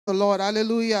The Lord.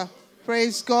 Hallelujah.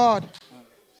 Praise God.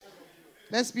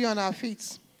 Let's be on our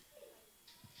feet.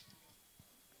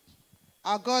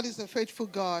 Our God is a faithful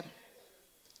God.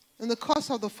 In the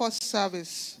course of the first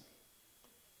service,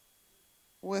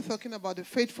 we're talking about the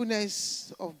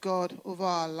faithfulness of God over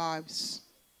our lives.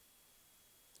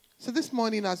 So this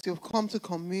morning, as you've come to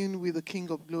commune with the King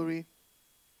of Glory,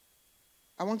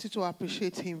 I want you to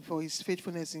appreciate him for his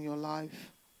faithfulness in your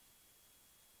life.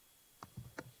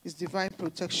 His divine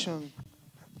protection,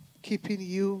 keeping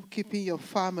you, keeping your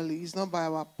family. It's not by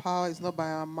our power, it's not by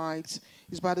our might.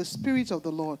 It's by the Spirit of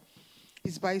the Lord.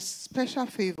 It's by his special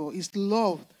favor, his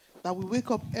love, that we wake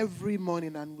up every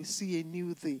morning and we see a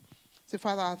new day. Say,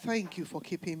 Father, I thank you for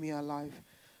keeping me alive.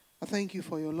 I thank you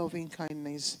for your loving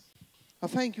kindness. I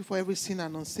thank you for every seen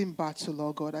and unseen battle,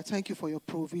 Lord God. I thank you for your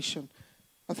provision.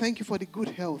 I thank you for the good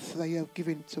health that you have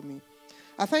given to me.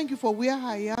 I thank you for where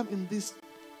I am in this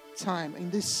time, in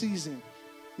this season,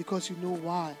 because you know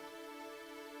why.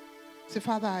 Say,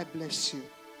 Father, I bless you.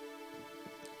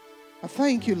 I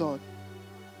thank you, Lord.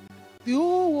 The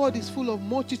whole world is full of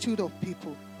multitude of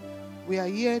people. We are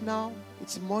here now.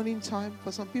 It's morning time.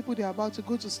 For some people, they are about to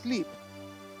go to sleep.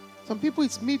 Some people,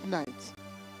 it's midnight.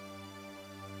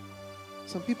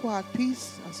 Some people are at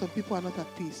peace and some people are not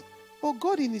at peace. But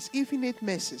God, in his infinite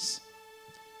mercies,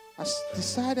 has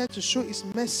decided to show his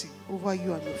mercy over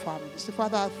you and your family. Say,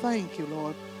 Father, I thank you,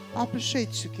 Lord. I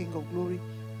appreciate you, King of Glory.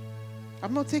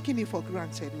 I'm not taking it for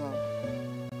granted, Lord.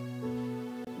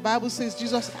 The Bible says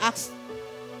Jesus asked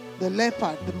the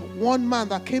leper, the one man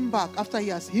that came back after he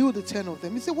has healed the 10 of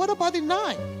them. He said, what about the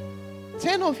 9?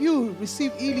 10 of you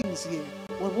received healings here.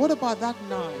 Well, what about that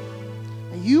 9?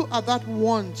 And you are that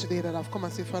one today that have come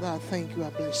and said, Father, I thank you, I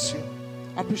bless you.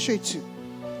 I appreciate you.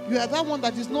 You are that one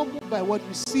that is not moved by what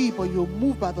you see, but you're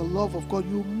moved by the love of God.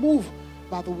 You move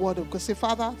by the word of God. Say,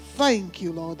 Father, thank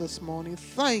you, Lord, this morning.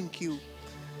 Thank you.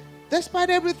 Despite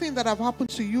everything that have happened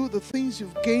to you, the things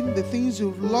you've gained, the things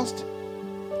you've lost,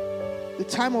 the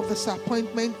time of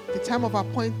disappointment, the time of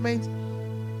appointment,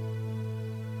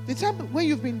 the time when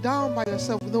you've been down by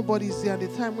yourself, nobody's there, and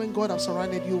the time when God has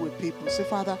surrounded you with people. Say,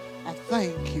 Father, I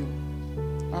thank you.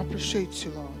 I appreciate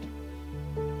you, Lord.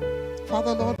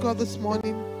 Father, Lord God, this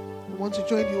morning, we want to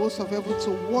join the host of heaven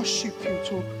to worship you,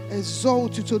 to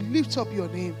exalt you, to lift up your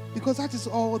name, because that is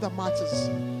all that matters.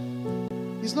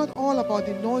 It's not all about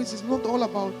the noise. It's not all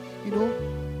about,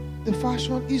 the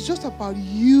fashion. It's just about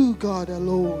you, God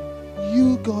alone.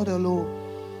 You, God alone.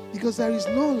 Because there is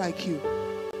none like you.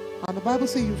 And the Bible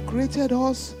says you've created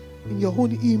us in your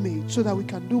own image so that we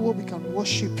can do what we can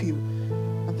worship you.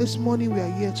 And this morning we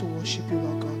are here to worship you,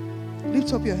 Lord God.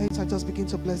 Lift up your hands and just begin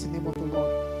to bless the name of the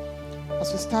Lord.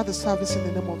 As we start the service in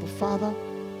the name of the Father,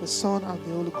 the Son, and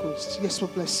the Holy Ghost. Yes, we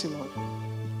bless you, Lord.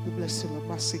 We bless you, Lord.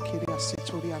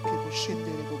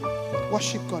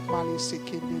 Worship God.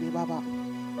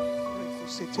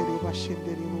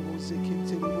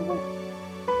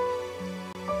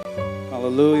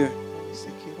 Hallelujah.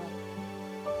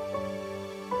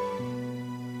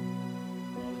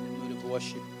 Mood of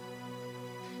worship.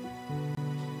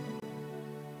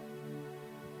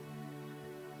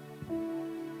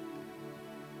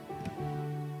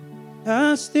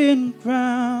 Casting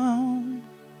crown,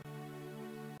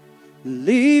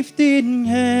 lifting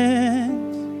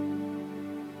hands,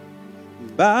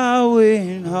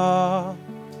 bowing heart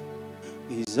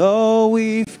is all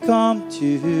we've come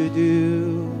to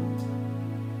do.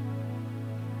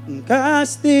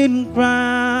 Casting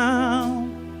crown,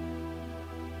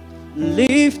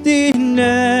 lifting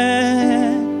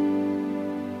hands,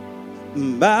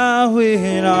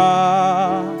 bowing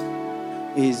heart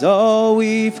is all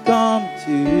we've come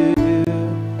to do.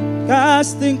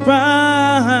 Casting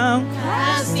crown,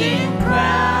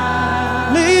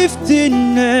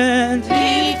 lifting hands,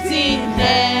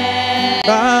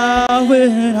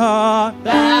 bowing heart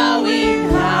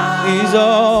is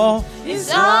all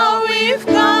we've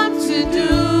come to do.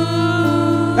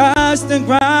 Casting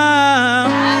crown,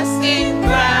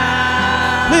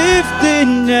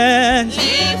 lifting hands,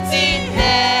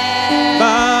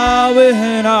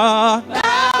 bowing heart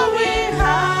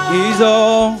is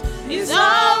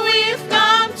all we've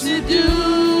come to do.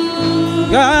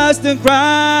 Casting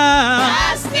crown,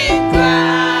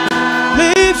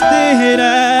 lifting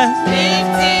hands,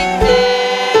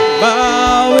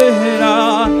 bowing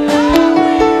heart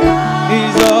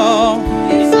is all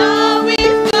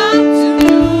we've come to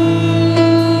do.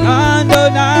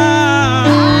 Adonai,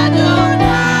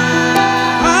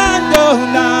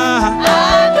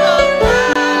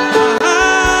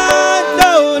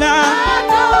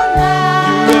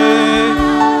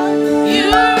 you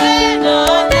reign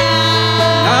on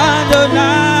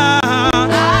high.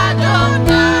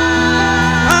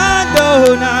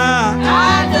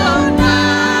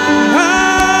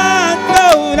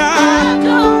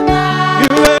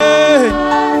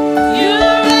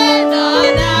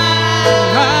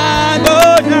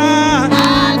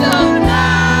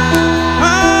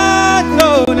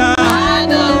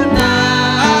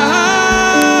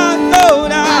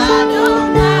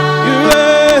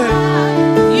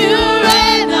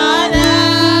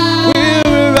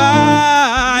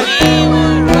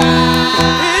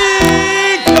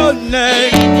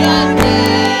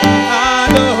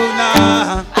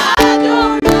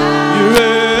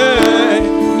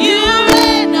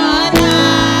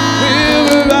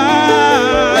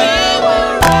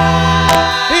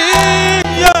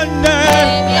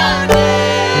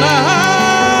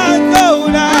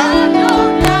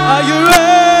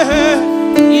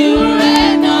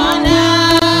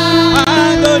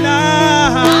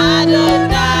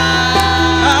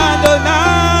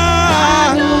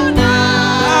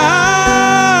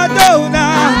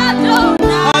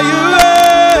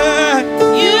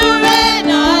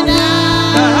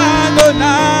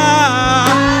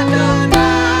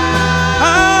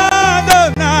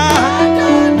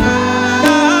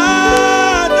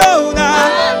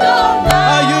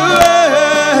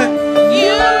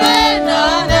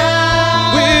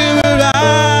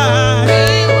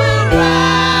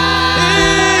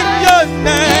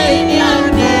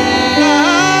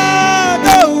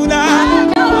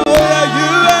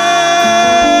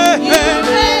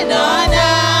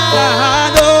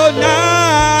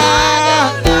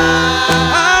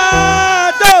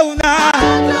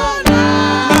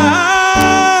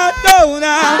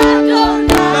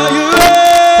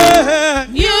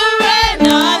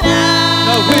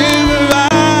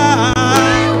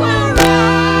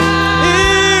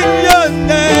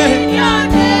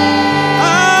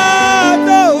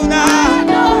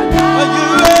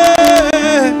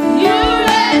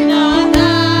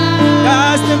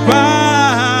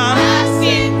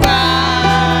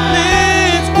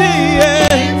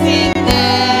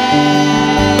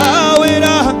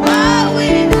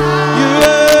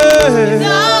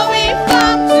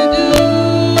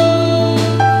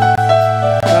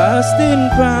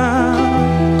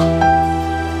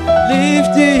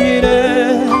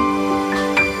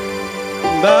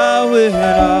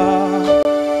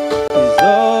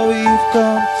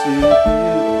 come to you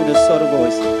with a subtle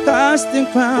voice. Casting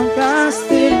crown,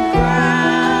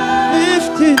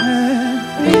 lifting hand,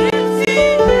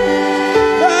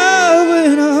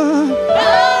 bowing on,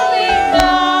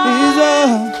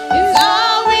 is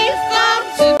all we've come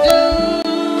to do.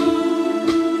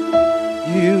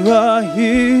 you are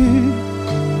here,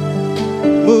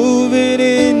 moving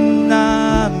in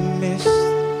our midst.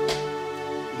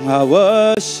 I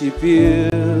worship you,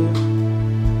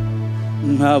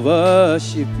 I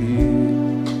worship you.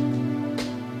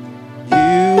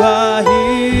 You are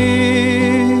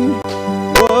here,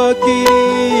 walking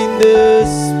in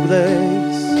this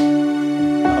place.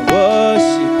 I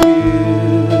worship you,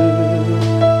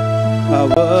 I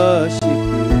worship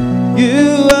you. You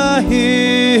are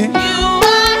here, You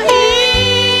are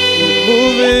here,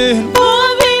 moving.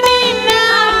 moving in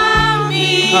our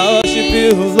midst. I worship you,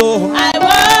 Lord. I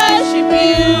worship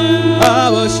you. I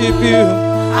worship you.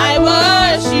 I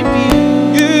worship you.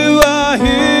 You are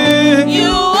here,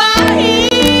 You are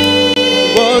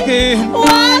here, walking.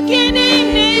 walking in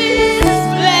this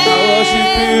place. I worship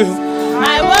you,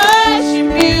 I worship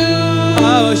you. I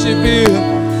worship you.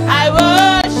 I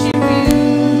worship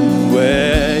you.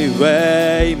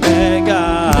 Way maker.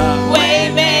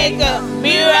 Waymaker,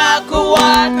 miracle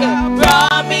worker,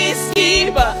 promise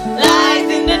keeper, light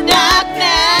in the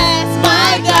darkness.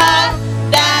 My God,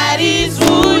 that is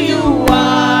who you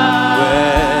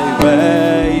are.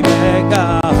 Way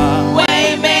maker.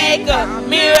 Waymaker,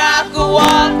 miracle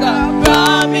worker,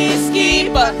 promise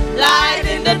keeper, light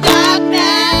in the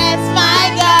darkness. My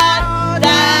God,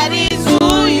 that is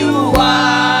who you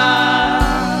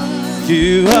are.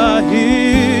 You are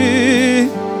here,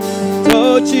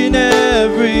 touching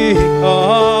every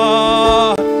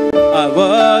heart. I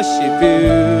worship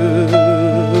you,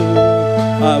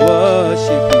 I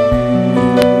worship you.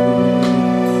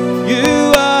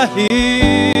 You are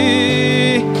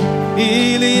here,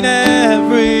 healing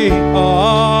every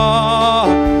heart.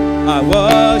 I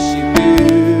worship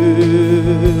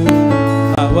you,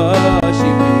 I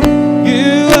worship you.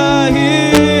 You are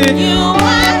here, You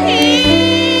are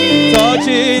here,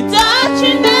 touching.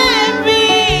 touching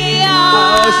every I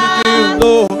heart. worship you,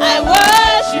 Lord. I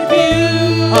worship you.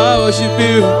 I worship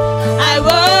you. I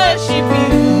worship you.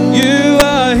 You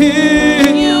are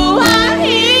here, You are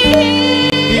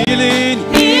here, healing.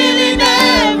 healing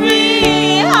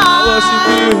every heart. I worship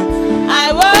you. I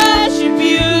worship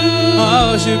you. I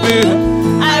worship you.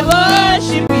 I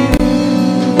worship you.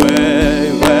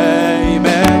 Way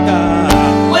maker.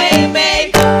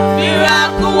 Waymaker,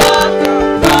 miracle worker,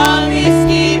 promise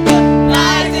keeper,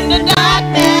 light in the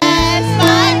darkness.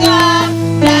 My God,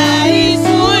 that is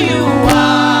who you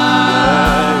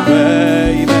are.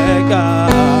 Way maker.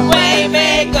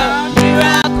 Waymaker,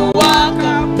 miracle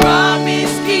worker,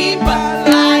 promise keeper,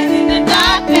 light in the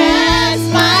darkness.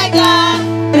 My God,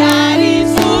 that is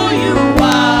who you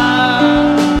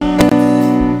are.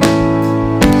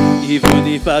 Even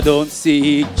if I don't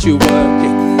see it, you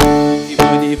working.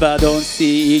 Even if I don't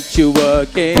see it, you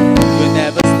working. You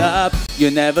never stop. You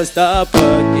never stop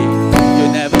working. You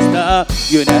never stop.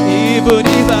 You never. Even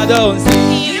if I don't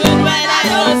see. Even when I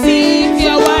don't see it,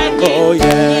 you're working. Oh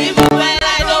yeah. Even when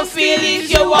I don't feel it,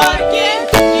 you're working.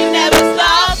 You never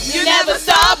stop. You never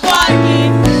stop working.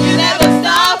 You never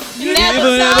stop. You never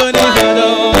Even stop if I working.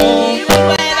 don't. Even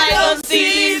when I don't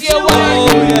see it, you're Oh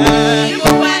working. yeah.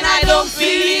 Even when I don't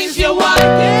feel it, you're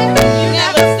working. You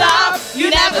never stop. You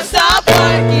never stop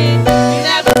working. You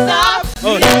never stop.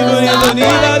 Oh, You never even stop if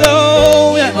I working.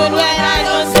 don't. Yeah. Even when I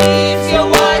don't see it, you're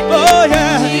working. Oh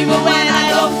yeah. Even when I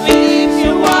don't feel it,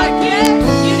 you're working.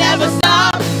 You never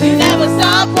stop. You never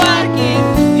stop working.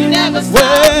 You never stop.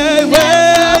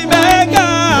 Way maker.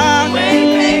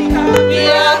 Waymaker,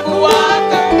 miracle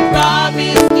worker,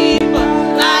 promise keeper,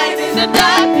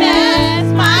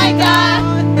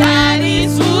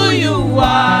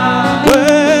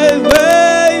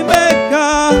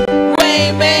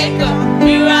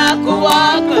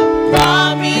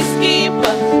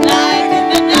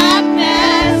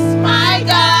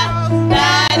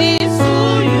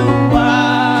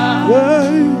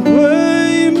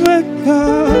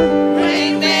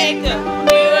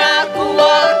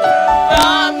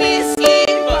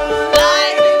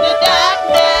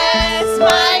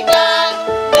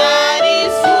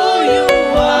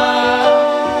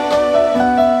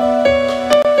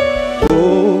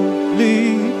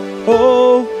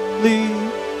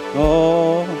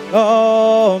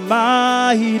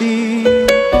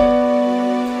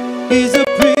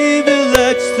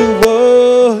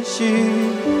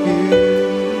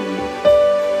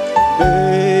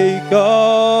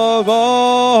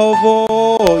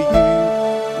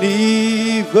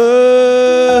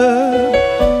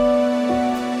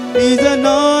 It's an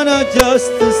honor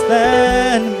just to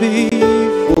stand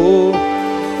before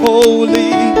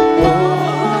holy,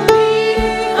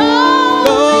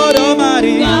 God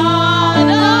Almighty.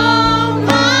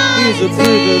 It's a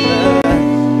privilege.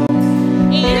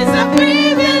 It's a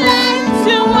privilege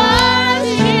to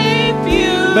worship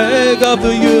you. Make of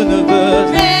the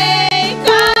universe.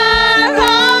 Maker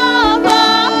of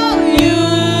all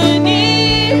universe.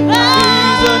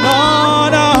 It's an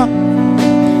honor.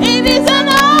 It is an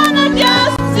honor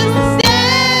just to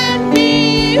stand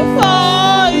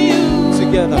before you.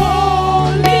 Together.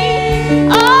 Holy,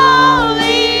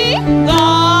 holy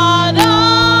God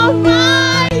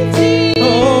Almighty.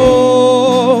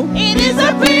 Oh, It is a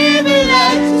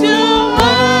privilege to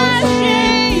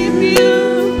worship you,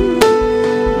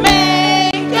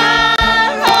 Maker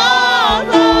of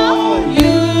all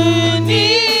universe.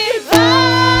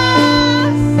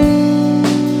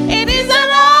 It is an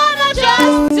honor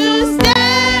just to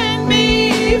stand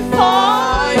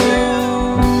before you.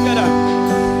 together.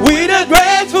 With a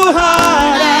grateful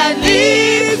heart, I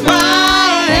lift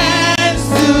my hands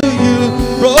to you,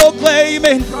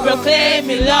 proclaiming.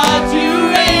 proclaiming, Lord, you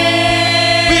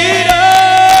reign. With a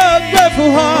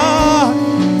grateful heart,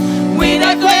 With a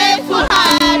grateful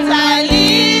heart, I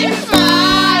lift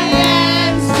my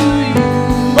hands to you.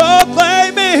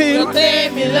 proclaiming.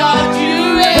 Proclaiming, Lord, you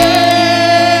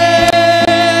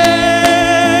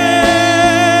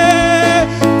reign.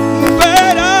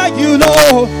 Great are you,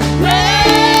 Lord.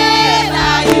 Great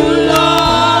are you,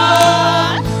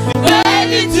 Lord.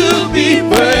 Greatly to be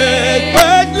praised.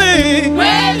 Greatly.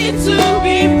 Greatly to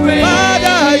be praised.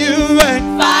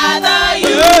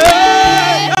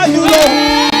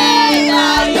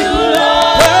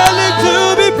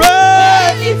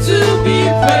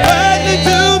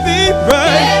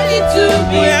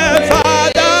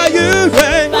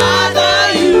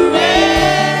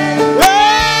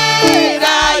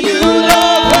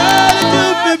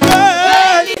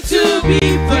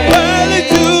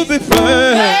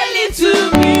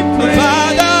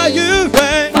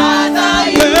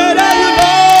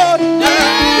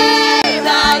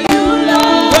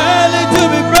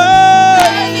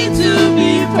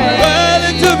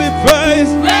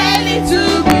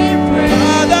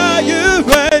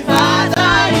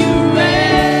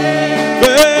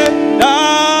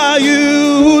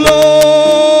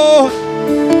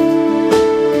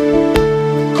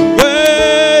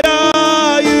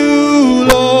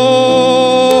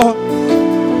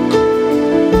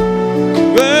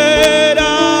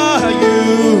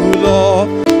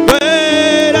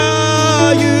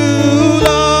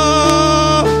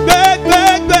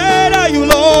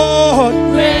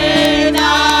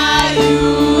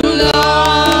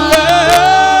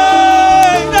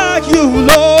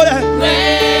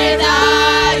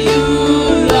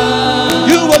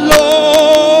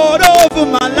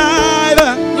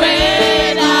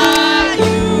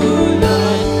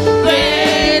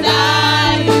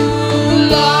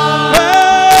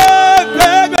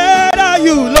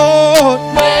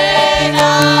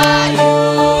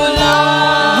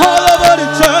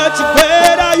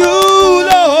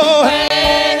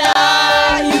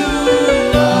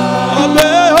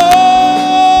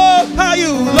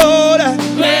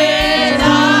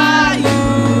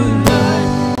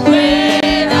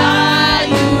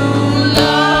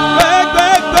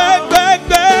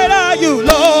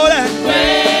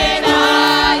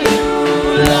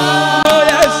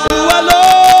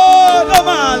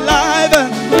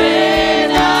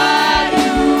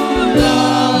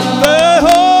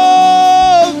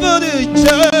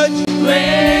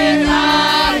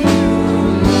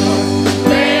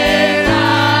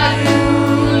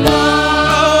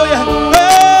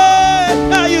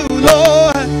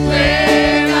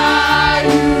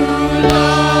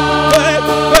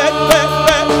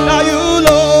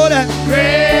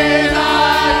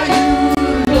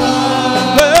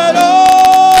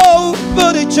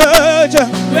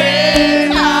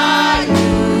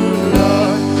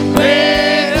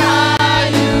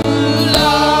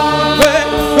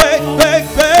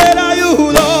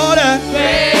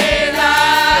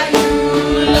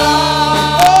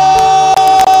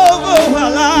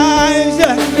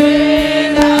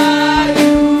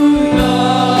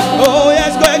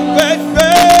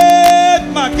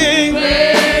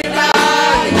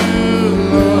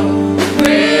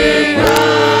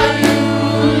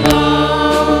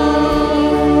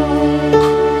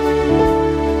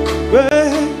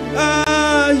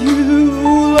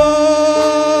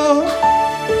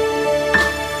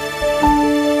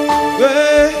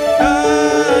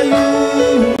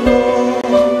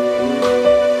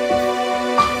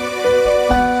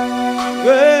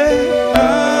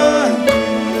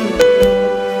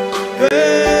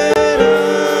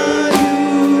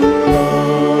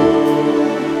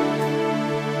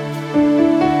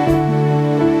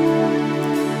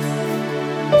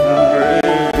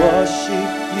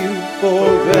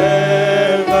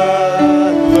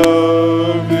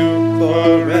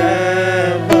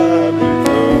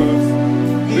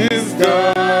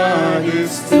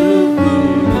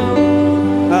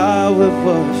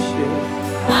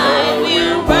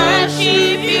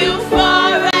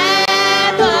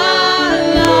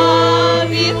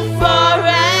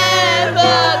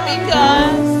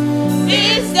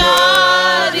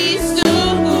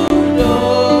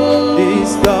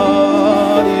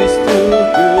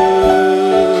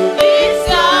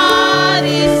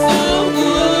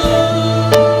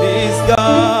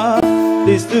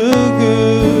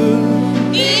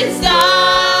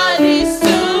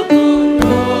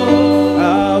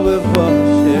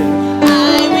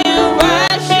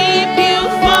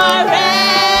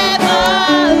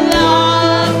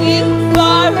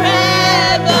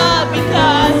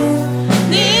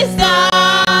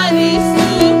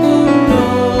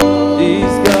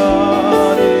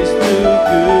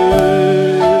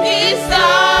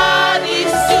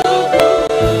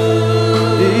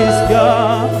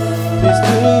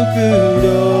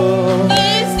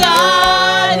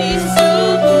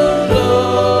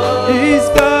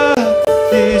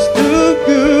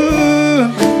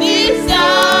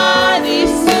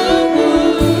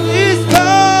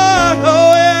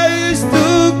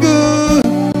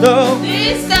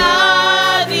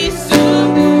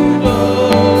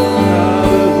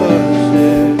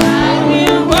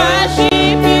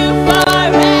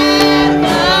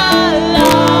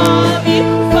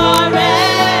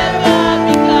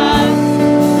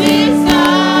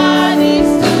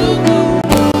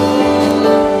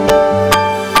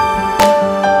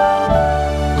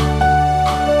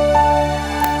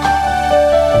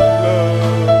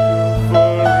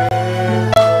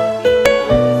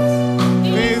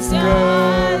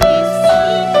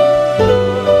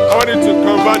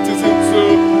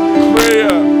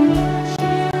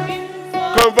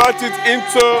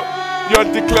 into your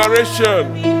declaration.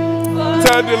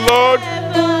 Tell the Lord,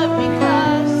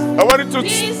 I want you to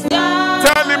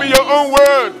tell him in your own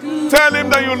word. Tell him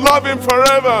that you love him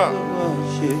forever.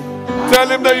 Tell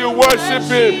him that you worship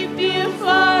him.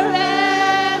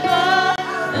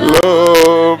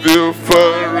 Love you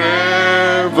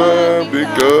forever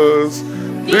because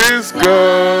this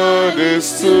God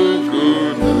is too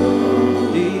good.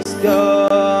 This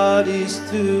God is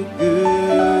too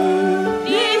good.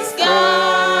 This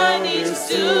God is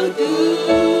too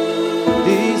good.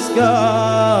 This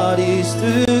God is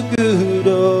too good.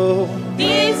 Oh,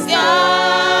 This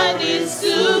God is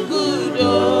too good.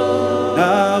 Oh,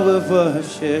 I will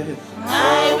worship.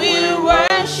 I will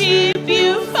worship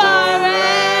you forever.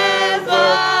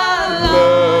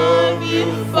 Love you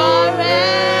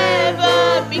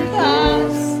forever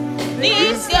because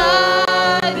this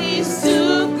God is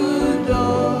too good.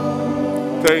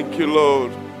 Oh. Thank you,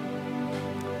 Lord.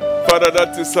 Father,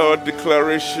 that is our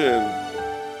declaration.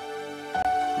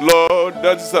 Lord,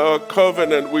 that is our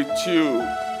covenant with you,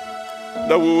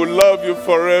 that we will love you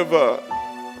forever.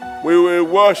 We will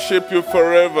worship you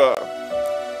forever.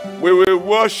 We will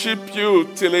worship you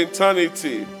till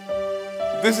eternity.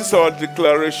 This is our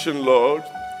declaration, Lord.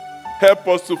 Help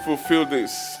us to fulfill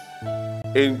this.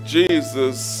 In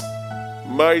Jesus'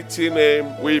 mighty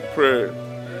name we pray.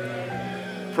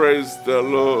 Praise the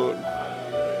Lord.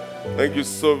 Thank you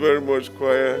so very much,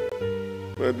 choir.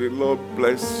 May the Lord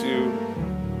bless you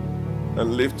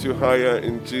and lift you higher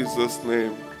in Jesus'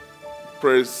 name.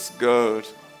 Praise God.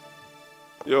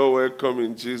 You're welcome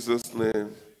in Jesus'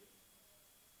 name.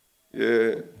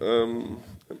 Yeah, I'm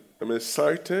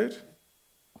excited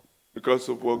because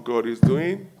of what God is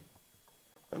doing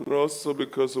and also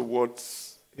because of what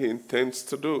He intends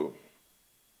to do.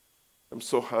 I'm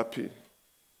so happy.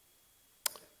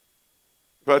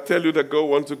 If I tell you that God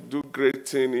wants to do great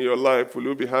things in your life, will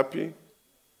you be happy?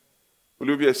 Will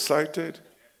you be excited?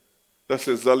 That's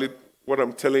exactly what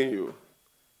I'm telling you.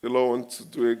 The Lord wants to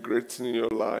do a great thing in your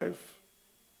life.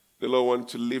 The Lord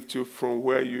wants to lift you from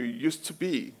where you used to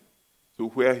be to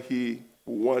where He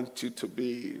wants you to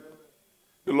be.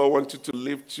 The Lord wants you to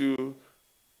lift you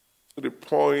to the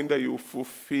point that you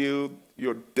fulfill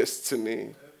your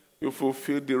destiny. You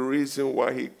fulfill the reason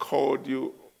why He called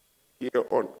you here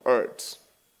on earth.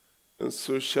 And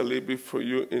so shall it be for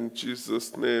you in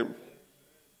Jesus' name.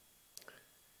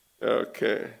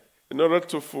 Okay. In order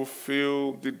to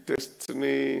fulfill the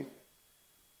destiny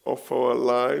of our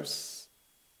lives,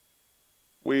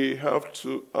 we have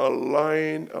to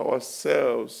align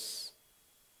ourselves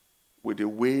with the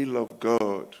will of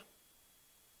God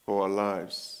for our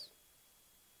lives.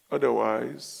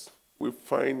 Otherwise, we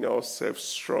find ourselves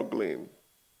struggling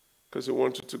because we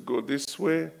want to go this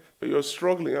way, but you're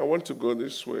struggling. I want to go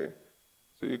this way.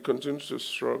 So you continue to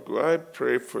struggle. I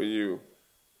pray for you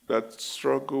that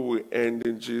struggle will end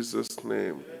in Jesus'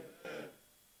 name.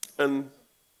 And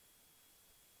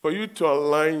for you to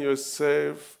align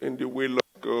yourself in the will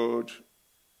of God,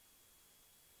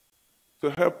 to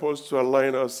help us to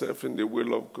align ourselves in the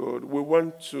will of God, we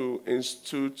want to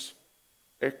institute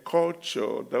a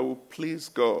culture that will please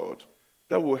God,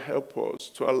 that will help us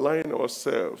to align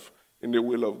ourselves in the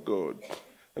will of God.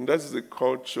 And that is the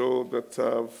culture that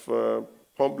I've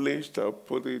published. I've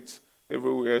put it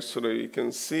everywhere so that you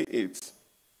can see it.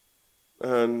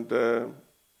 And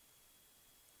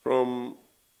from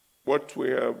what we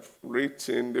have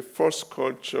written, the first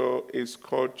culture is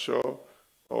culture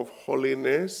of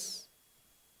holiness.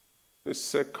 The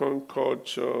second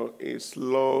culture is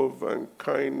love and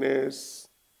kindness.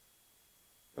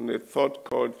 And the third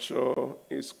culture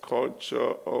is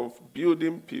culture of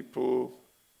building people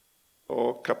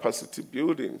or capacity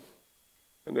building.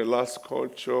 And the last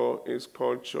culture is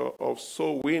culture of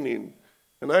soul winning.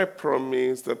 And I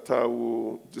promise that I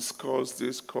will discuss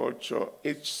this culture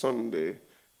each Sunday.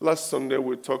 Last Sunday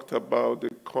we talked about the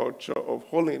culture of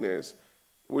holiness.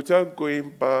 Without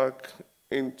going back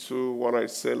into what I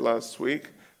said last week,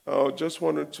 I just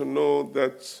wanted to know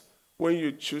that when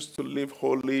you choose to live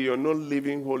holy, you're not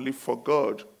living holy for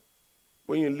God.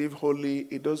 When you live holy,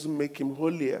 it doesn't make Him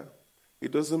holier.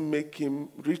 It doesn't make Him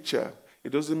richer. It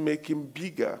doesn't make Him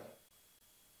bigger.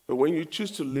 But when you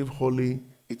choose to live holy,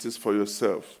 it is for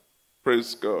yourself.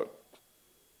 Praise God.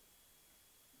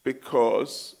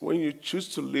 Because when you choose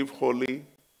to live holy,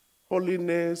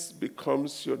 holiness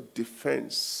becomes your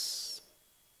defense.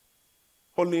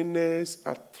 Holiness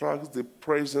attracts the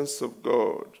presence of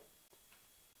God.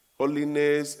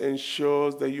 Holiness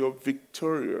ensures that you're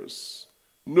victorious.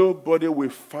 Nobody will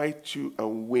fight you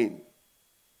and win.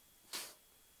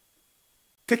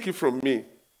 Take it from me.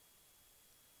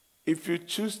 If you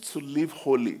choose to live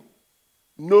holy,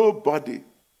 Nobody,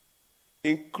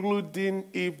 including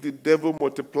if the devil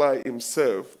multiply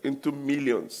himself into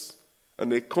millions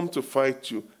and they come to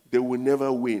fight you, they will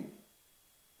never win.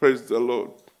 Praise the Lord.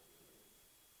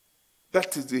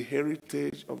 That is the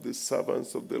heritage of the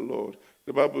servants of the Lord.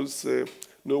 The Bible says,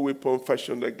 no weapon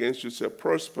fashioned against you shall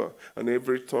prosper, and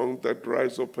every tongue that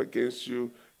rise up against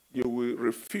you, you will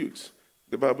refute.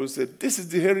 The Bible says, this is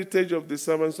the heritage of the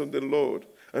servants of the Lord,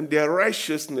 and their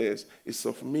righteousness is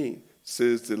of me,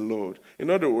 says the Lord. In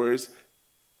other words,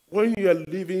 when you are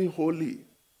living holy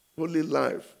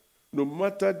life, no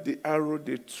matter the arrow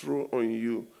they throw on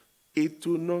you, it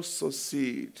will not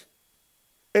succeed.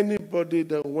 Anybody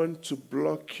that wants to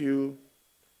block you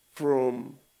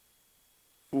from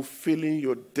fulfilling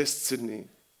your destiny,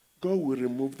 God will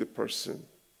remove the person.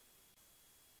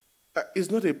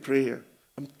 It's not a prayer.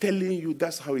 I'm telling you,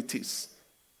 that's how it is.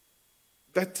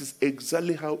 That is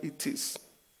exactly how it is.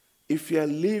 If you are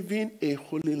living a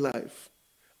holy life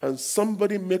and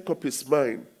somebody make up his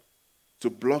mind to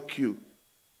block you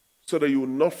so that you will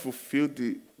not fulfill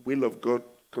the will of God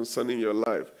concerning your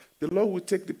life, the Lord will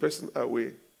take the person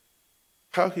away.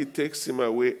 How he takes him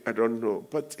away, I don't know,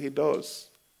 but he does.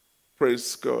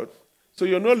 Praise God. So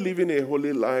you're not living a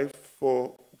holy life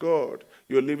for God.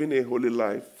 You're living a holy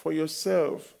life for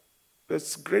yourself.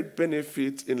 There's great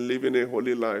benefit in living a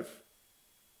holy life.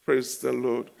 Praise the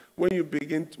Lord. When you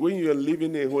are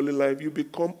living a holy life, you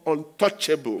become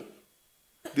untouchable.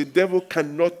 The devil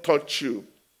cannot touch you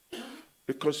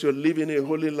because you're living a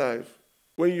holy life.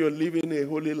 When you're living a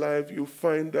holy life, you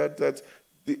find out that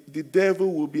the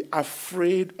devil will be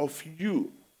afraid of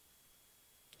you.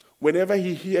 Whenever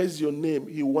he hears your name,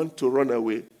 he wants to run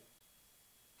away.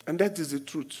 And that is the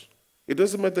truth. It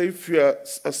doesn't matter if you are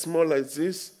as small as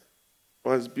this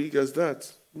or as big as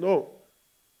that. No.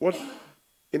 What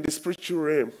in the spiritual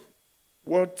realm,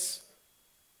 what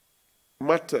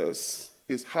matters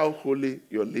is how holy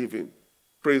you're living.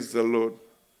 Praise the Lord.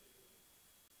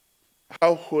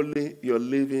 How holy you're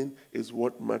living is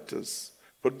what matters.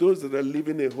 For those that are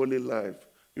living a holy life,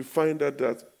 you find out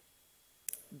that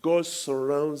God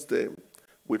surrounds them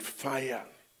with fire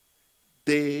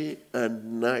day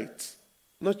and night.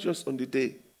 Not just on the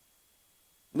day,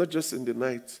 not just in the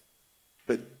night,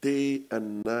 but day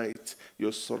and night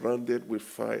you're surrounded with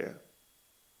fire.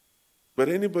 But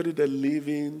anybody that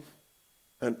living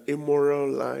an immoral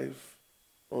life,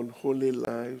 unholy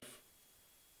life,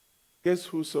 guess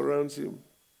who surrounds him?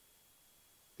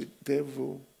 The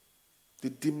devil. The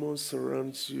demon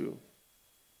surrounds you.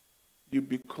 You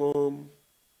become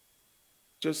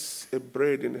just a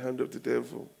bread in the hand of the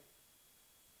devil.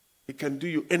 He can do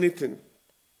you anything.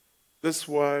 That's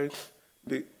why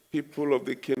the people of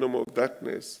the kingdom of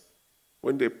darkness,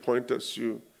 when they point at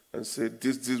you and say,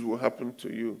 this will happen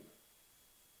to you.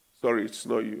 Sorry, it's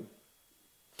not you.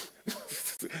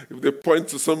 If they point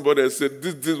to somebody and say,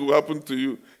 this will happen to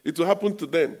you, it will happen to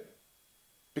them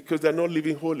because they're not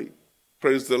living holy.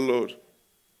 Praise the Lord.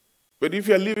 But if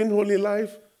you're living holy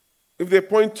life, if they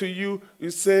point to you, you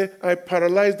say, I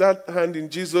paralyze that hand in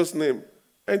Jesus' name.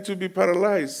 And to be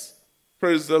paralyzed.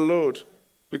 Praise the Lord.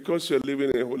 Because you're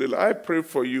living a holy life. I pray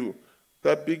for you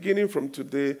that beginning from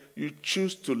today, you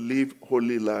choose to live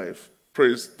holy life.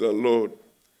 Praise the Lord.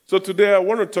 So today I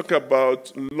want to talk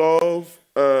about love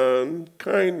and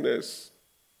kindness.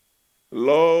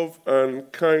 Love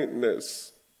and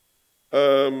kindness.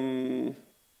 If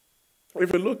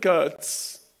you look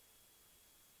at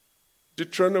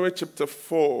Deuteronomy chapter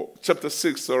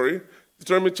 6,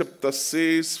 Deuteronomy chapter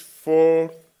 6,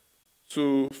 4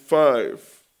 to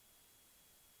 5.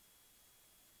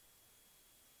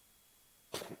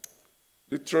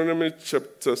 Deuteronomy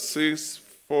chapter 6,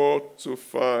 4 to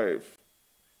 5.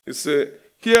 It says,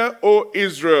 Hear, O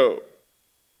Israel,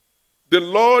 the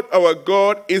Lord our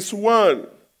God is one.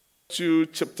 To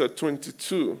chapter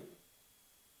 22,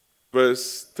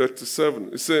 verse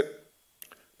 37. It said,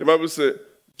 the Bible said,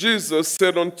 Jesus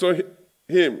said unto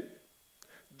him,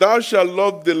 Thou shalt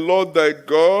love the Lord thy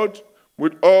God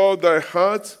with all thy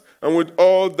heart, and with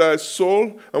all thy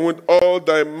soul, and with all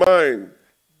thy mind.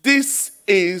 This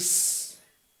is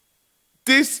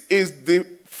the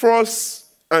first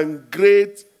and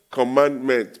great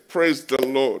commandment. Praise the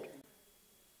Lord.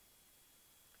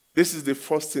 This is the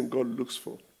first thing God looks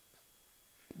for.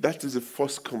 That is the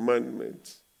first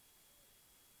commandment.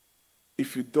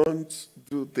 If you don't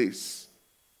do this,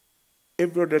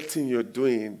 every other thing you're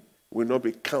doing will not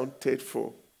be counted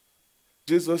for.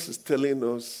 Jesus is telling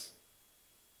us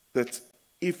that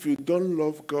if you don't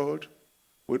love God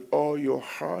with all your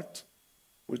heart,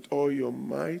 with all your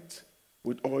might,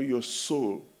 with all your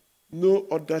soul, no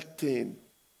other thing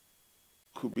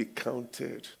could be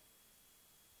counted.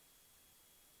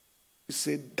 He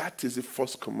said, that is the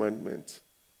first commandment.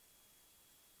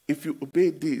 If you obey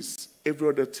this, every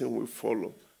other thing will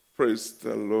follow. Praise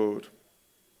the Lord.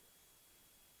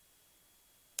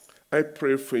 I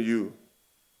pray for you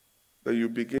that you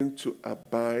begin to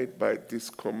abide by this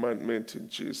commandment in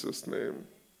Jesus' name.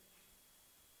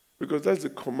 Because that's the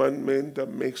commandment that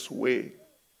makes way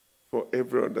for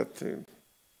every other thing.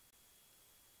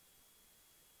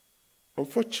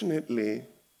 Unfortunately,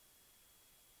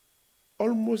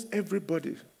 almost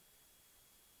everybody,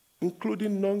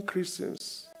 including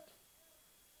non-Christians,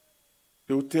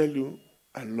 they will tell you,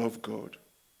 I love God.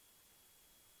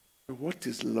 But what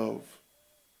is love?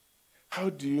 How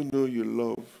do you know you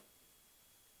love?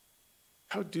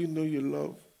 How do you know you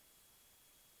love?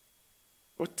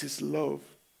 What is love?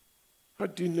 How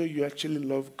do you know you actually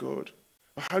love God?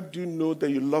 Or how do you know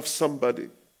that you love somebody?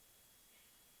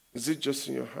 Is it just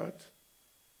in your heart?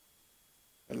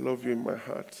 I love you in my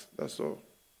heart. That's all.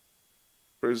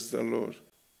 Praise the Lord.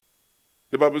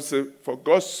 The Bible says, for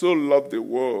God so loved the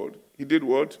world. He did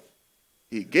what?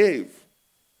 He gave.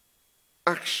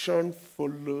 Action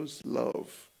follows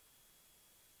love.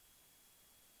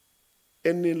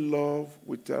 Any love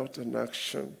without an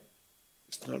action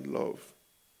is not love.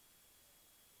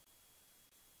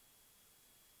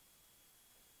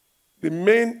 The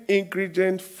main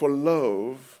ingredient for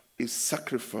love is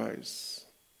sacrifice.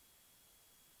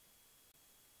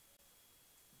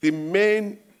 The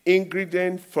main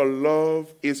ingredient for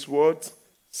love is what?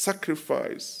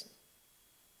 Sacrifice.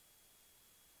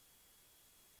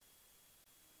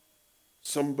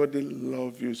 Somebody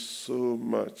loves you so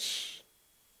much,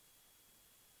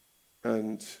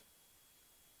 and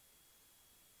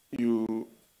you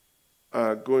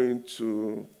are going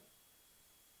to,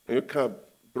 your car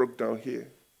broke down here.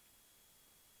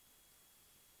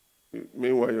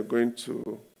 Meanwhile, you're going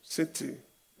to city.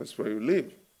 That's where you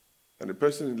live. And the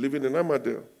person is living in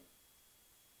Amadale.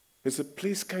 He said,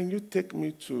 please, can you take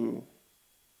me to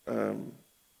the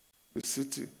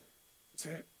city? He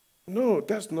said, no,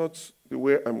 that's not the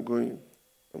way I'm going.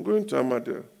 I'm going to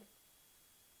Amadale.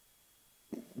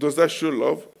 Does that show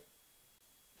love?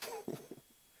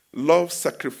 Love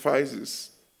sacrifices.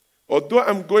 Although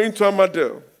I'm going to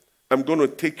Amadale, I'm going to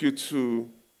take you to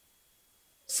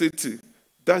city.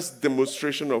 That's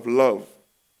demonstration of love.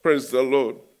 Praise the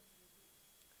Lord.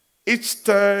 Each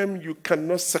time you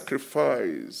cannot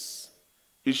sacrifice,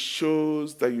 it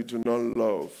shows that you do not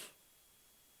love.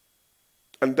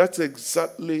 And that's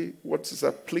exactly what is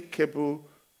applicable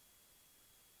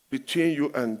between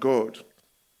you and God.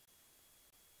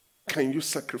 Can you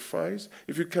sacrifice?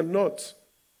 If you cannot,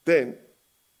 then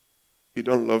you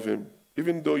don't love him.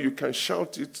 Even though you can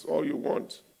shout it all you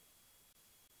want.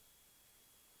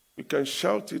 You can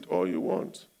shout it all you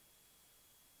want.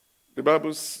 The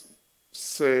Bible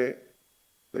says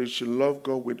that you should love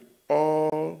God with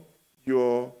all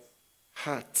your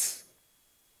heart,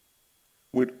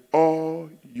 with all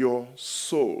your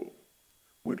soul,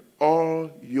 with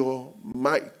all your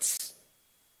might.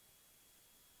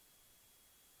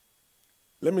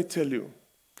 Let me tell you,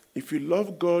 if you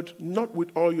love God not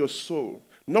with all your soul,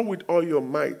 not with all your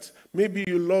might, maybe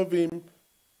you love him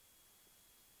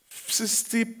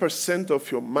 60% of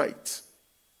your might,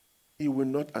 he will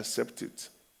not accept it.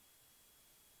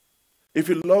 If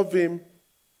you love him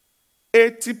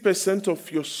 80%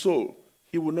 of your soul,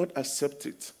 he will not accept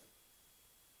it.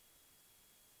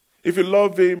 If you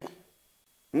love him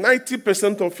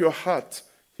 90% of your heart,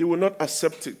 he will not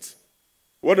accept it.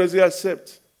 What does he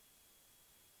accept?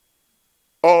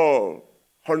 All,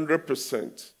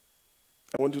 100%.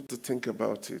 I want you to think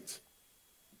about it.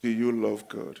 Do you love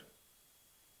God?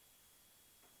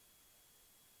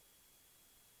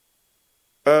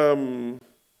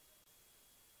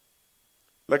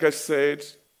 Like I said,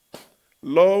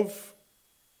 love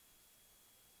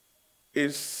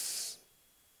is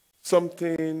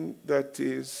something that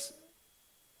is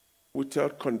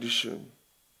without condition.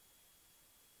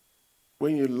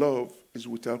 When you love, it's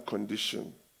without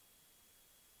condition.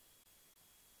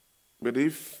 But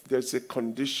if there's a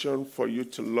condition for you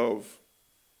to love,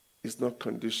 it's not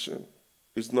condition.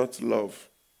 It's not love.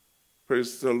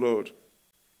 Praise the Lord.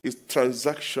 It's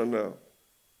transactional.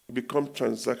 It becomes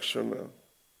transactional.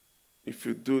 If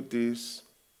you do this,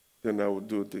 then I will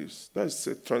do this. That's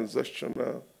a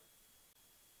transactional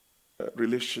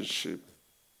relationship.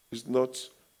 It's not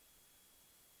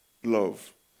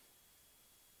love.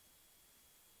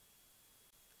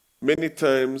 Many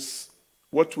times,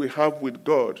 what we have with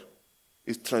God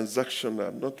is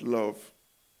transactional, not love.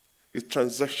 It's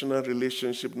transactional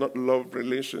relationship, not love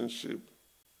relationship.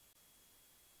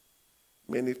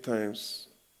 Many times.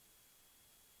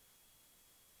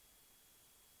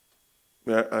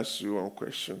 May I ask you one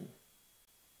question?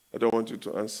 I don't want you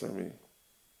to answer me.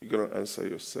 You're going to answer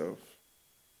yourself.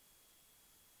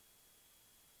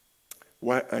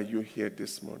 Why are you here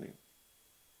this morning?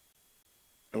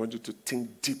 I want you to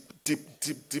think deep, deep,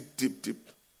 deep, deep, deep, deep.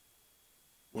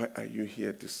 Why are you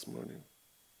here this morning?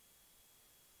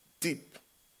 Deep.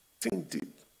 Think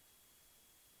deep.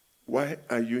 Why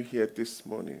are you here this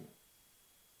morning?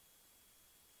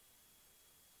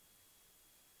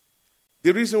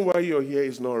 The reason why you're here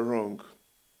is not wrong.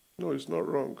 No, it's not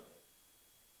wrong.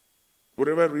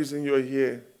 Whatever reason you're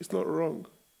here, it's not wrong.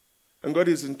 And God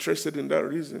is interested in that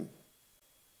reason.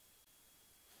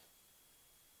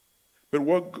 But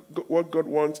what God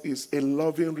wants is a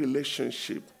loving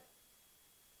relationship.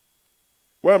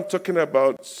 What I'm talking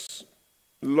about,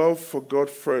 love for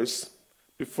God first,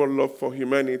 before love for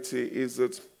humanity, is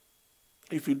that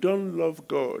if you don't love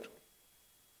God,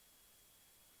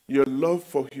 your love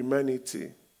for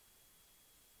humanity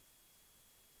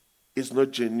is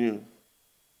not genuine.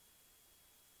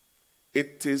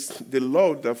 It is the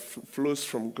love that flows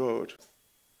from God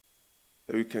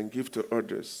that we can give to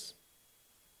others.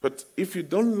 But if you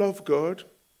don't love God,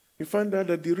 you find out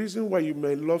that the reason why you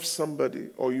may love somebody,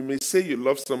 or you may say you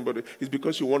love somebody, is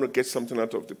because you want to get something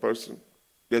out of the person.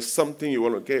 There's something you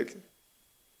want to get.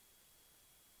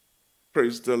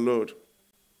 Praise the Lord.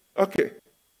 Okay.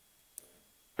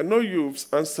 I know you've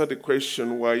answered the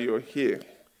question why you're here,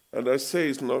 and I say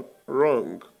it's not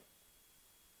wrong.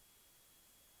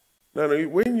 Now,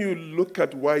 when you look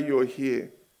at why you're here,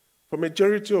 for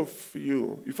majority of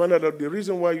you, you find out that the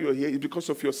reason why you're here is because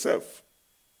of yourself.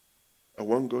 I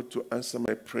want God to answer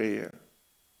my prayer.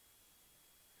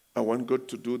 I want God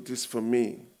to do this for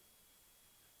me.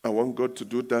 I want God to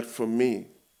do that for me.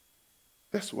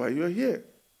 That's why you're here.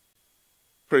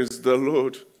 Praise the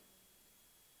Lord.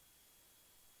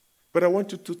 But I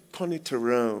want you to turn it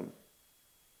around.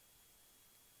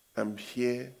 I'm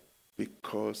here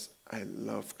because I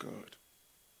love God.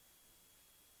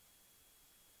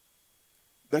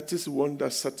 That is one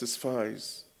that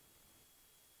satisfies.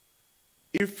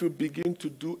 If you begin to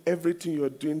do everything you are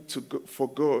doing for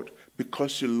God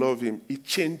because you love Him, it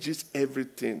changes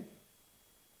everything.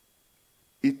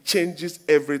 It changes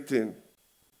everything.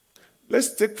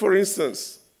 Let's take, for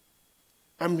instance,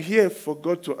 I'm here for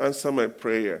God to answer my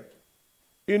prayer.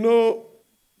 You know,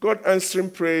 God answering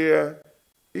prayer,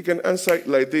 He can answer it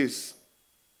like this.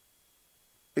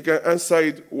 He can answer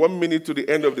it 1 minute to the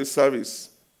end of the service.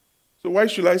 So why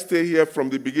should I stay here from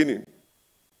the beginning?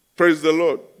 Praise the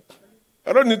Lord.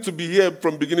 I don't need to be here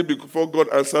from the beginning before God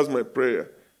answers my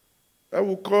prayer. I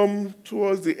will come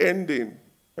towards the ending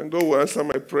and God will answer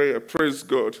my prayer. Praise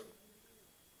God.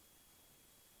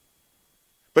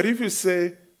 But if you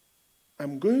say,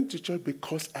 I'm going to church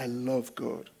because I love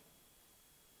God,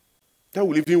 that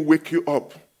will even wake you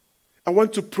up. I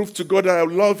want to prove to God that I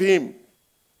love Him.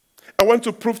 I want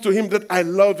to prove to Him that I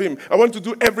love Him. I want to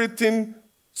do everything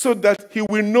so that He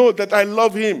will know that I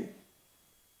love Him.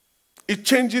 It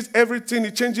changes everything.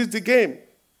 It changes the game.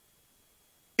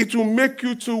 It will make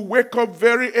you to wake up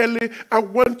very early. I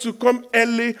want to come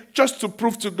early just to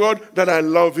prove to God that I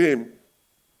love Him.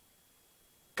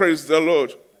 Praise the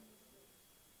Lord.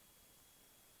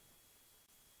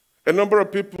 A number of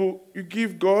people, you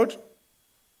give God.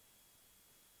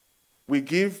 We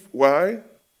give. Why?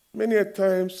 Many a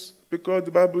times because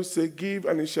the Bible says, give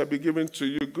and it shall be given to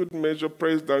you. Good measure,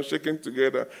 pressed down, shaken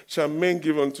together, shall men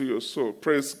give unto your soul.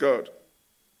 Praise God.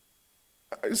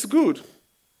 It's good.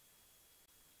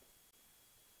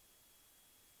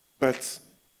 But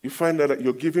you find out that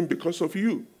you're giving because of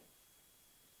you.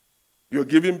 You're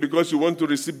giving because you want to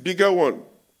receive bigger one.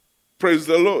 Praise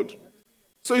the Lord.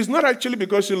 So it's not actually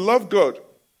because you love God.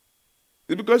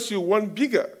 It's because you want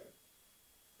bigger.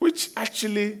 Which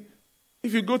actually,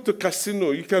 if you go to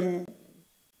casino, you can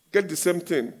get the same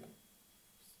thing. You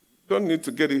don't need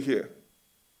to get it here.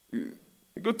 You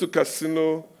go to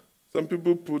casino, some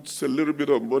people put a little bit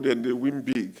of money and they win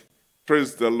big.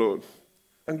 Praise the Lord.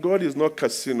 And God is not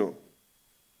casino.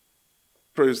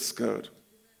 Praise God.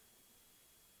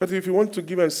 But if you want to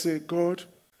give and say, God,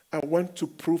 I want to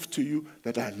prove to you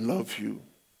that I love you,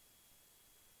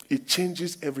 it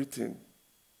changes everything.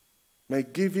 My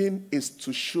giving is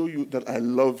to show you that I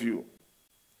love you.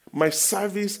 My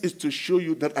service is to show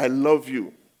you that I love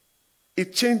you.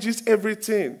 It changes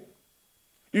everything.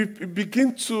 You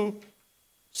begin to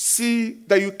see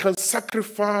that you can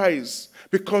sacrifice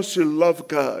because you love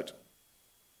God.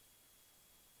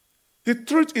 The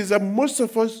truth is that most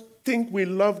of us think we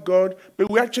love God,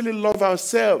 but we actually love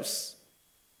ourselves.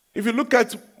 If you look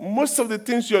at most of the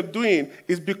things you're doing,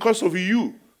 is because of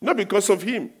you, not because of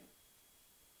Him.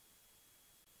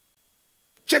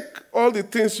 check all the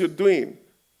things you're doing,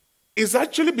 it's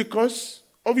actually because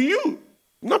of you,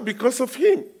 not because of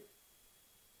him.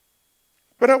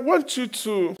 But I want you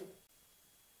to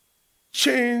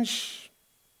change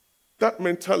that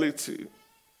mentality.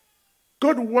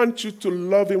 God wants you to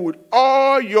love him with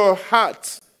all your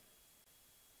heart.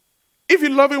 If you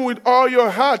love him with all your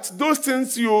heart, those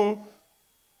things you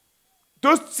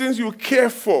care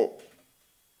for,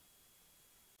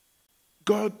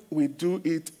 God will do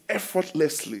it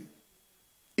effortlessly.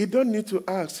 He don't need to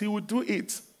ask. He will do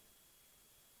it.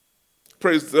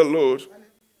 Praise the Lord.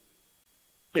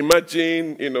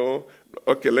 Imagine,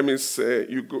 okay, let me say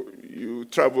you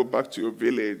travel back to your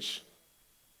village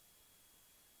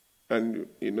and,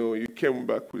 you came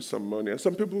back with some money. And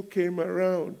some people came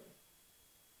around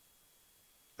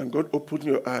and God opened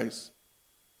your eyes.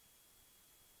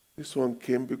 This one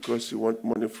came because he wants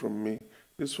money from me.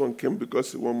 This one came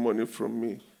because he wants money from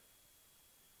me.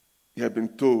 He had been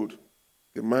told,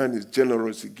 the man is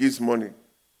generous, he gives money.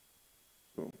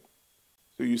 So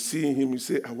you see him, you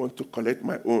say, I want to collect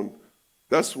my own.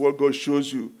 That's what God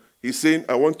shows you. He's saying,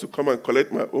 I want to come and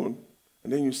collect my own.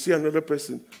 And then you see another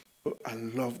person, oh, I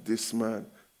love this man.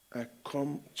 I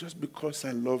come just because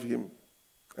I love him.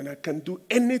 And I can do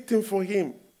anything for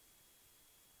him.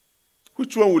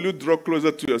 Which one will you draw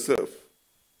closer to yourself?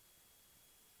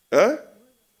 Huh?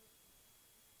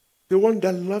 The one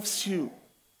that loves you.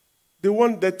 The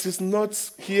one that is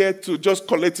not here to just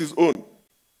collect his own.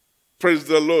 Praise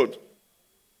the Lord.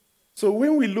 So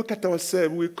when we look at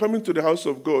ourselves, we're coming to the house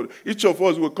of God. Each of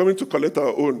us, we're coming to collect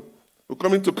our own. We're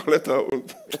coming to collect our own.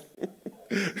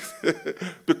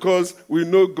 Because we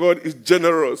know God is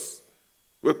generous.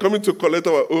 We're coming to collect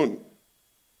our own.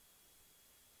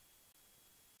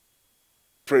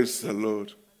 Praise the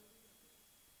Lord.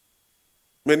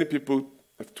 Many people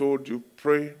have told you,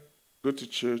 pray, go to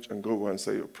church, and God will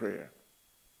answer your prayer.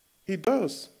 He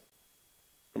does.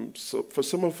 So for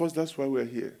some of us, that's why we're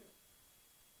here.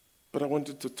 But I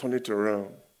wanted to turn it around.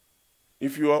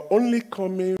 If you are only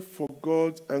coming for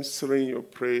God answering your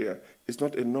prayer, it's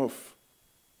not enough.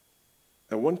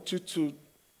 I want you to,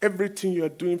 everything you are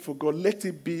doing for God, let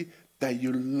it be that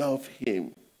you love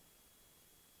him.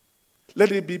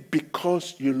 Let it be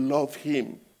because you love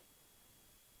him.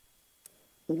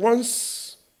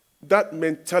 Once that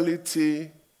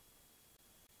mentality,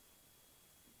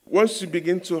 once you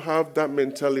begin to have that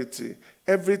mentality,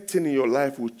 everything in your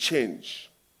life will change.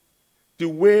 The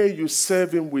way you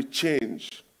serve him will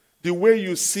change. The way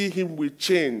you see him will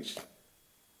change.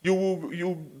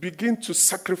 You begin to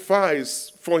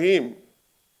sacrifice for him.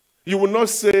 You will not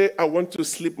say, I want to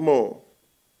sleep more.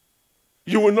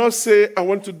 You will not say, I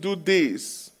want to do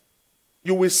this.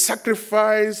 You will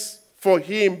sacrifice for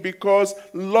him because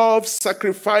love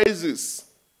sacrifices.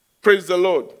 Praise the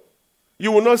Lord.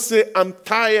 You will not say, I'm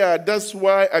tired, that's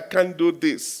why I can't do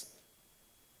this.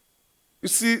 You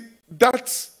see,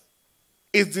 that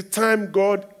is the time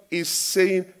God is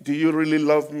saying, do you really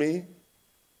love me?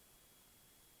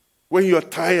 When you're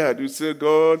tired, you say,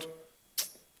 God,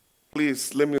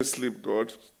 please let me sleep,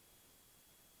 God.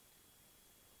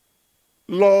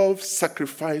 Love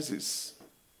sacrifices.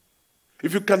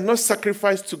 If you cannot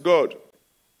sacrifice to God,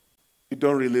 you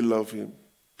don't really love him.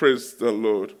 Praise the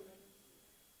Lord.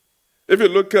 If you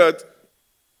look at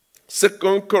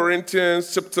 2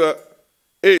 Corinthians chapter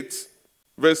 8,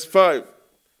 verse 5,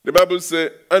 the Bible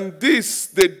says, and this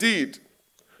they did,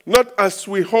 not as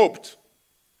we hoped,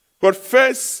 but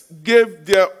first gave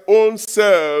their own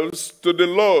selves to the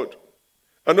Lord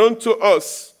and unto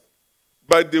us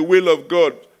by the will of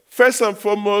God. First and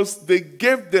foremost, they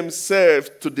gave themselves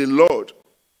to the Lord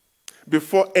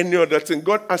before any other thing.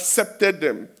 God accepted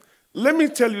them. Let me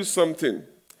tell you something.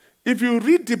 If you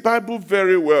read the Bible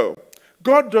very well,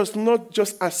 God does not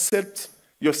just accept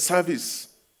your service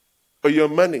or your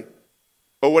money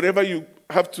or whatever you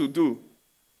have to do.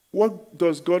 What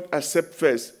does God accept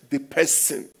first? The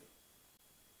person.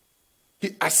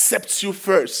 He accepts you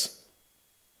first.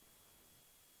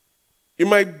 He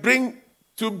might bring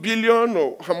 2 billion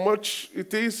or how much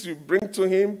it is you bring to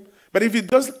him, but if he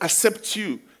doesn't accept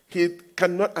you, he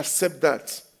cannot accept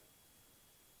that.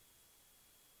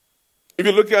 If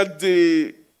you look at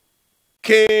the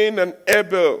Cain and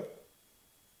Abel,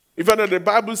 in fact, the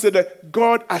Bible said that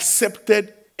God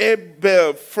accepted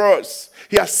Abel first.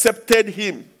 He accepted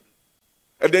him,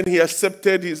 and then he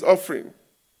accepted his offering.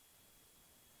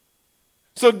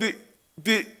 So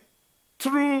the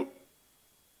true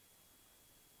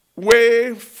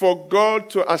way for God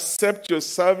to accept your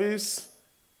service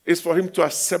is for him to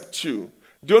accept you.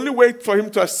 The only way for him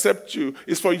to accept you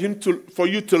is for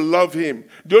you to love him.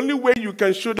 The only way you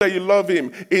can show that you love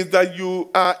him is that you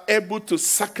are able to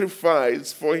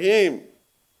sacrifice for him.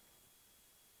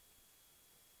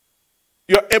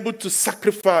 You're able to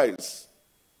sacrifice.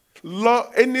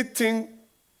 Love, anything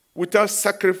without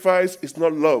sacrifice is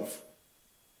not love.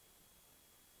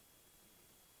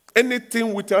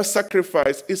 Anything without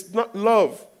sacrifice is not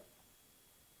love.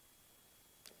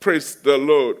 Praise the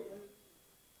Lord.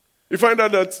 You find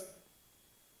out that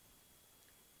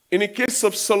in the case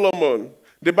of Solomon,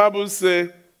 the Bible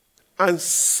says, and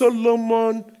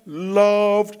Solomon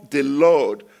loved the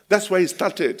Lord. That's where he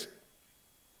started.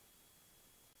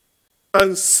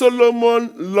 And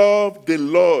Solomon loved the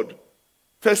Lord.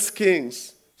 1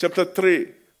 Kings chapter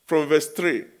 3 from verse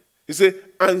 3. He said,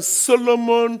 and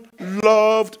Solomon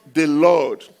loved the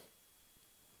Lord.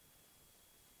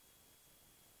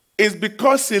 It's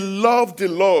because he loved the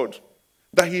Lord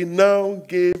that he now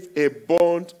gave a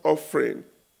burnt offering.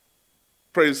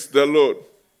 Praise the Lord.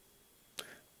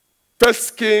 1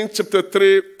 Kings chapter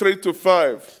 3 to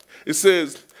 5. It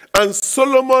says, and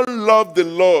Solomon loved the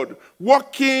Lord,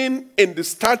 walking in the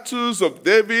statutes of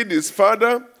David his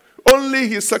father. Only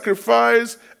he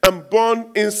sacrificed and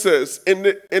burned incense in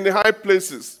the high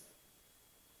places.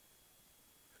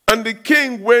 And the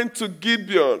king went to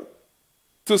Gibeon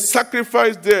to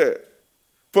sacrifice there,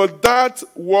 for that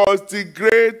was the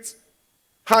great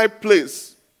high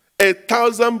place.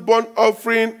 1,000 burnt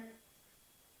offering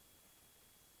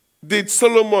did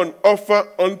Solomon offer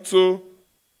unto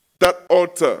that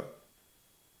altar.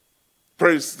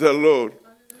 Praise the Lord.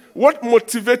 What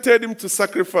motivated him to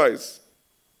sacrifice?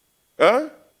 Huh?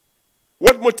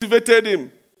 What motivated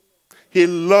him? He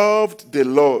loved the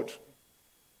Lord.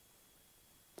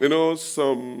 You know,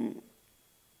 some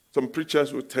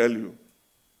preachers will tell you,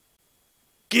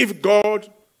 give God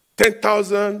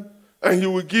 10,000 and he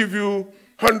will give you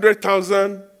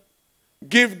 100,000.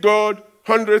 Give God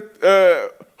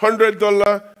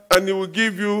 $100 and he will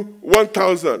give you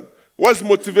 1,000. What's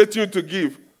motivating you to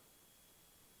give?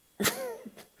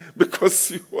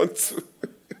 Because you want to.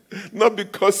 Not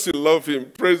because you love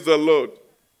him. Praise the Lord.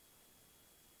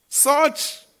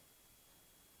 Such,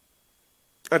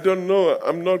 I don't know,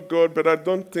 I'm not God, but I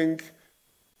don't think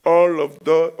all of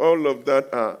that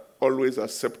are always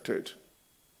accepted.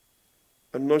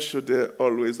 I'm not sure they're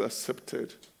always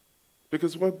accepted.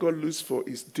 Because what God looks for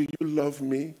is, do you love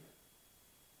me?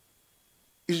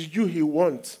 It's you he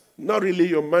wants, not really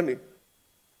your money.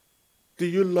 Do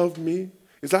you love me?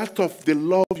 It's out of the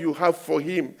love you have for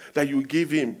him that you give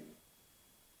him.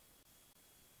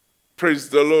 Praise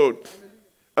the Lord.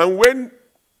 And when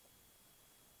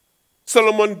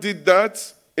Solomon did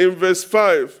that, in verse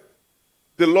 5,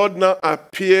 the Lord now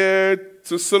appeared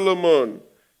to Solomon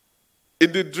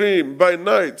in the dream by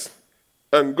night.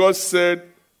 And God said,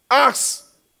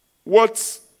 ask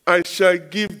what I shall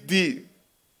give thee.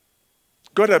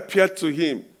 God appeared to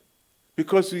him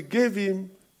because we gave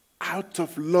him out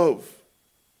of love.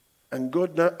 And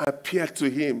God now appeared to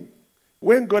him.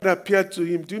 When God appeared to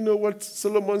him, do you know what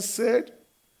Solomon said?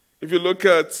 If you look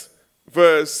at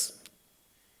verse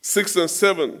 6 and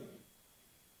 7,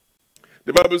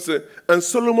 the Bible says, and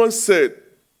Solomon said,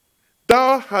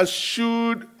 thou hast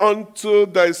shewed unto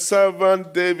thy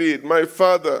servant David, my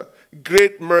father,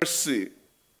 great mercy,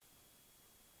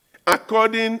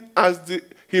 according as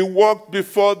he walked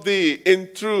before thee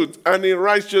in truth and in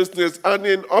righteousness and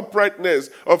in uprightness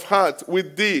of heart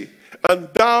with thee. And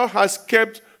thou hast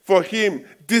kept for him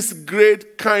this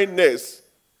great kindness,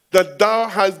 that thou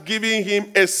hast given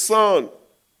him a son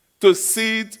to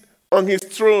sit on his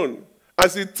throne,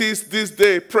 as it is this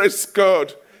day. Praise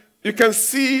God. You can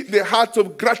see the heart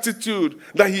of gratitude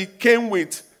that he came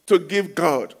with to give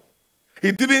God.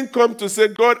 He didn't come to say,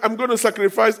 God, I'm going to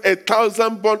sacrifice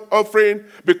 1,000 burnt offering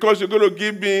because you're going to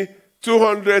give me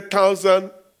 200,000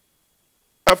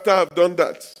 after I've done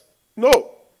that. No.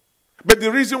 But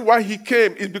the reason why he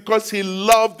came is because he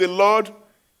loved the Lord.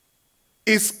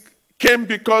 It came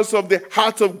because of the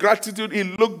heart of gratitude. He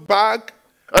looked back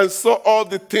and saw all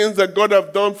the things that God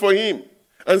have done for him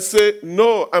and said,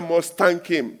 no, I must thank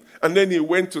him. And then he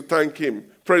went to thank him.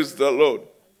 Praise the Lord.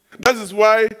 That is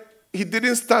why he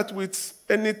didn't start with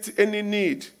any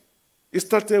need. He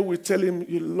started with telling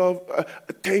him,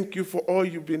 thank you for all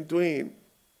you've been doing.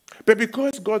 But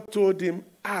because God told him,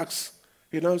 ask,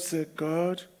 he now said,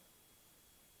 God,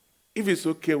 if it's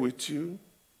okay with you,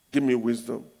 give me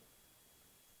wisdom.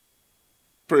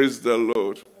 Praise the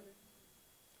Lord.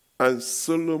 And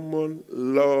Solomon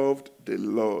loved the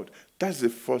Lord. That's the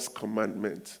first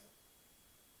commandment.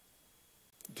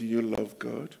 Do you love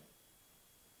God?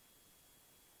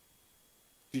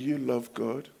 Do you love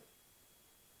God?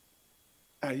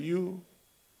 Are you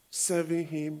serving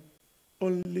him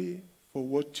only for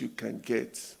what you can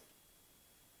get,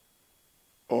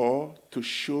 or to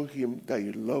show him that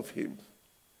you love him?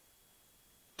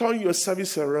 Turn your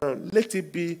service around. Let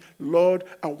it be, Lord,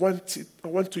 I want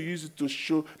to use it to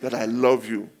show that I love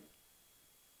you.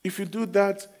 If you do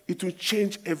that, it will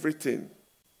change everything.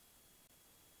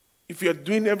 If you're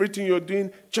doing everything you're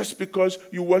doing just because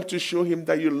you want to show him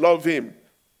that you love him,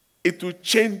 it will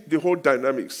change the whole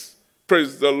dynamics.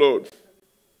 Praise the Lord.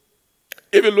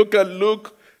 If you look at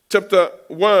Luke chapter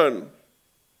 1,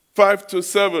 5 to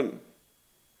 7,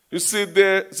 you see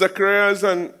there Zacharias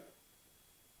and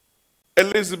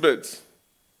Elizabeth.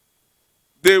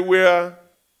 They were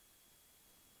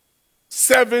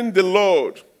serving the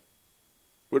Lord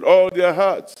with all their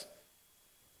heart.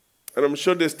 And I'm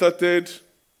sure they started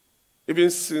even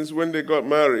since when they got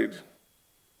married.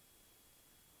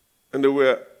 And they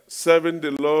were serving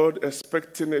the Lord,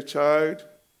 expecting a child.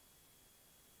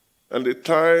 And the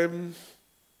time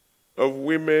of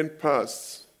women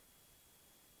passed.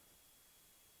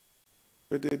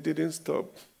 But they didn't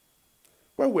stop.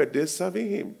 Why were they serving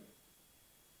him?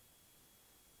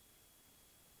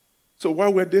 So why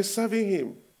were they serving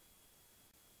him?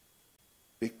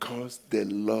 Because they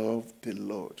loved the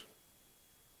Lord.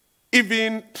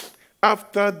 Even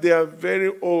after they are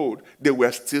very old, they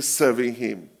were still serving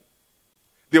him.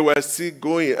 They were still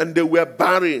going, and they were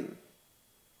barren.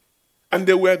 And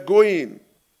they were going.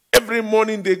 Every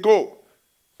morning they go.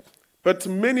 But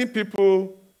many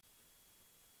people,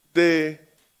 they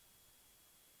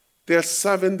are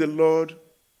serving the Lord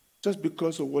just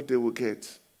because of what they will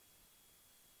get.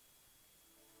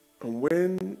 And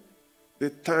when the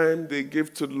time they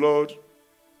give to the Lord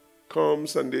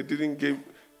comes and they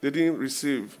didn't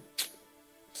receive,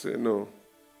 say, no,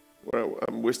 well,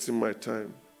 I'm wasting my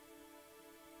time.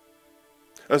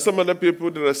 And some other people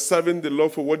that are serving the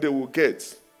Lord for what they will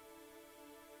get,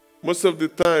 most of the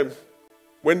time,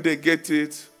 when they get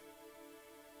it,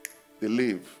 they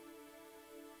leave.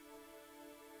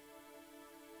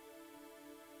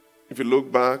 If you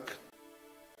look back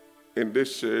in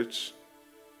this church,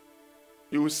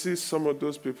 you will see some of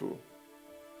those people.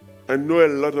 I know a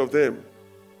lot of them.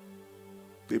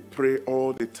 They pray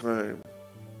all the time.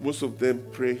 Most of them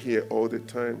pray here all the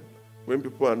time. When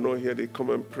people are not here, they come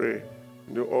and pray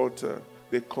in the altar.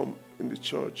 They come in the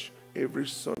church every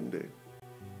Sunday.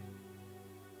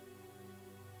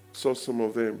 Saw some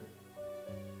of them.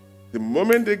 The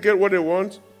moment they get what they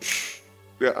want,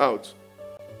 they're out.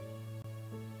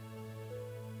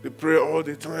 They pray all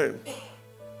the time.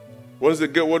 Once they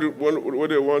get what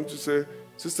they want to say,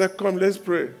 sister, come, let's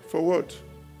pray. For what?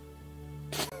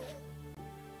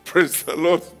 Praise the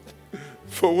Lord.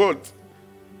 For what?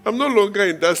 I'm no longer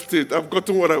in that state. I've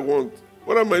gotten what I want.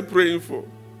 What am I praying for?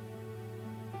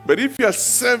 But if you are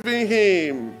serving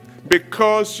him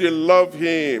because you love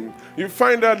him, you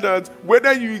find out that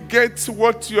whether you get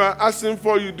what you are asking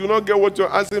for, you do not get what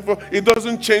you're asking for, it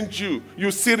doesn't change you. You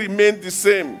still remain the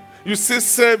same. You still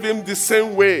serve him the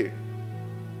same way.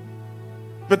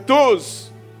 But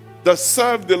those that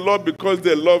serve the Lord because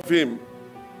they love him,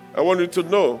 I want you to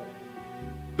know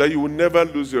that you will never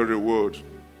lose your reward.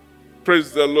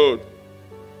 Praise the Lord.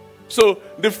 So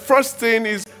the first thing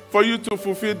is for you to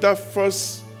fulfill that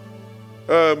first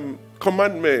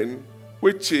commandment,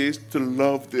 which is to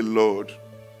love the Lord.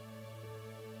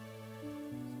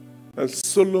 And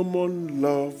Solomon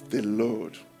loved the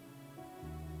Lord.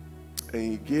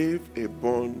 And he gave a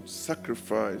burnt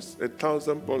sacrifice,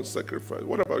 1,000-pound sacrifice.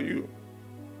 What about you?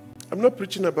 I'm not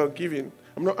preaching about giving.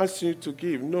 I'm not asking you to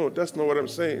give. No, that's not what I'm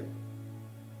saying.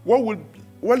 What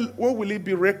will it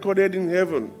be recorded in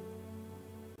heaven?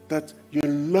 That you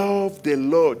love the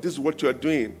Lord. This is what you are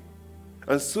doing.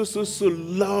 And so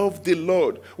love the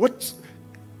Lord. What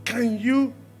can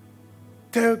you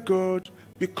tell God?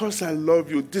 Because I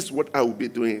love you, this is what I will be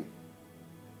doing.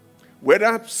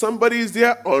 Whether somebody is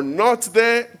there or not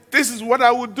there, this is what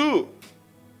I would do.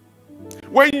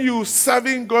 When you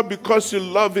serving God because you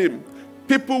love him,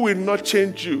 people will not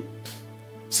change you.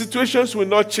 Situations will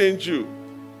not change you.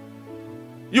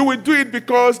 You will do it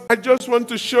because I just want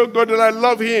to show God that I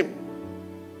love him.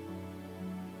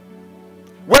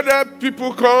 Whether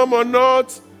people come or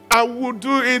not, I will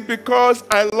do it because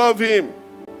I love him.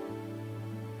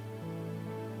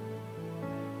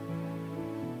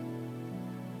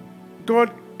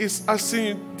 God is asking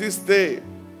you this day,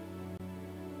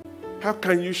 how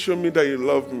can you show me that you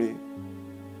love me?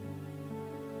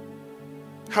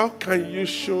 How can you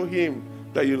show him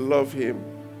that you love him?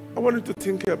 I want you to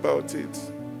think about it.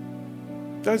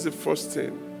 That's the first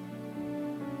thing.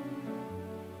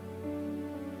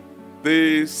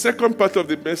 The second part of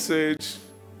the message,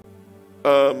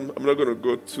 I'm not going to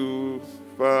go too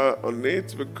far on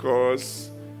it because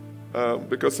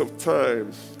of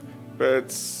time. But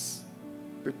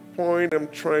the point I'm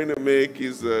trying to make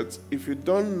is that if you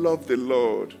don't love the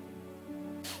Lord,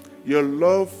 your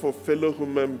love for fellow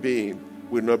human being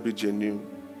will not be genuine.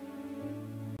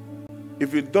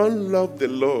 If you don't love the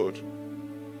Lord,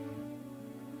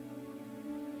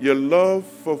 your love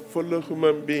for fellow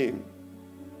human being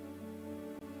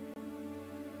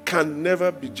can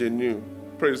never be genuine.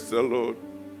 Praise the Lord.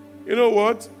 You know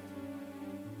what?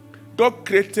 God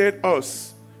created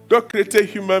us. God created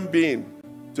human being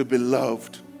to be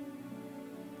loved.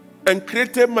 And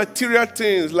created material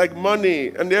things like money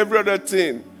and every other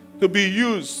thing to be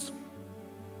used.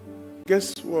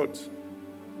 Guess what?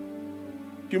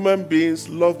 Human beings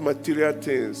love material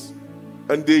things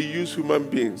and they use human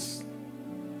beings.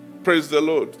 Praise the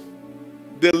Lord.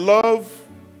 They love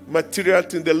material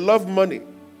things. They love money.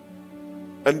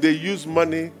 And they use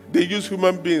money. They use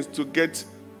human beings to get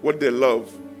what they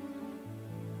love.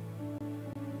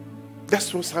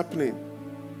 That's what's happening.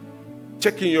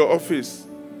 Check in your office.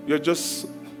 You're just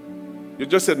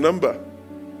a number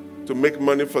to make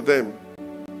money for them.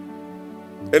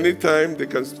 Anytime they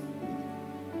can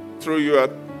throw you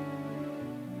out,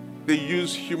 they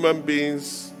use human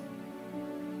beings.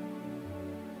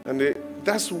 And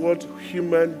that's what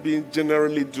human beings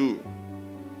generally do.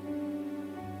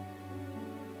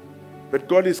 But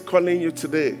God is calling you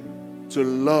today to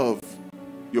love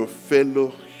your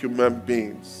fellow human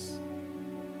beings.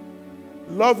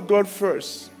 Love God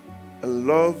first and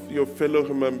love your fellow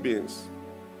human beings.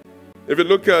 If you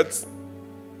look at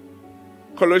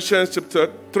Colossians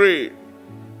chapter 3,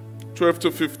 12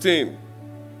 to 15,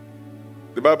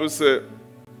 the Bible says,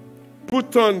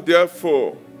 "Put on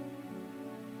therefore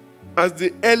as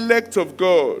the elect of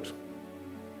God,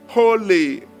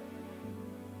 holy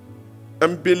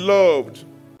and beloved,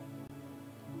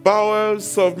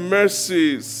 bowels of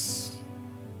mercies,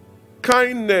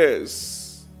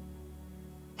 kindness,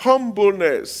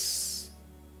 humbleness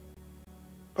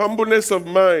of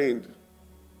mind,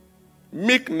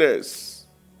 meekness,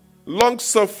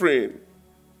 long-suffering,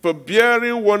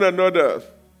 forbearing one another,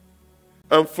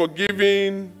 and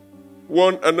forgiving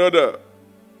one another.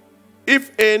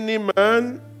 If any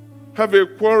man have a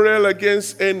quarrel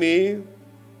against any,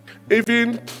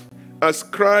 even as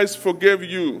Christ forgave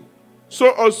you,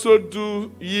 so also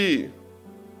do ye.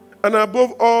 And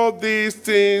above all these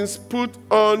things, put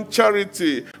on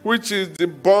charity, which is the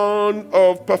bond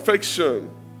of perfection.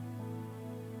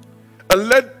 And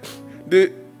let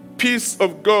the peace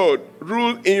of God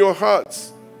rule in your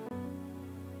hearts,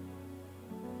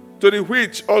 to the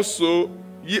which also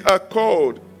ye are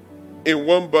called in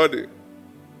one body.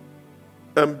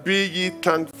 And be ye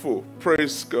thankful."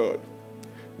 Praise God.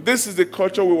 This is the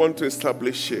culture we want to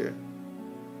establish here.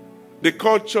 The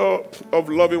culture of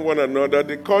loving one another,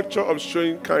 the culture of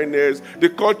showing kindness, the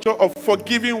culture of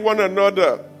forgiving one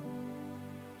another,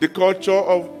 the culture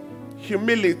of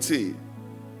humility,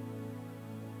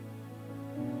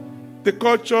 the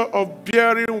culture of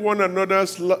bearing one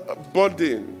another's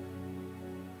burden,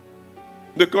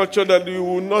 the culture that you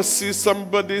will not see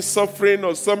somebody suffering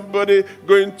or somebody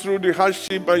going through the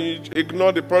hardship and you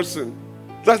ignore the person.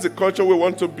 That's the culture we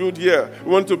want to build here.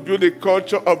 We want to build a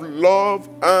culture of love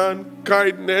and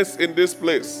kindness in this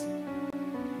place.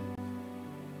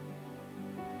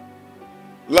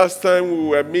 Last time we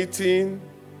were meeting,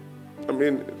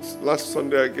 it's last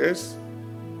Sunday, I guess,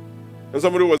 and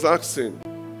somebody was asking,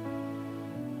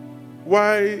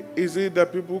 why is it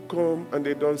that people come and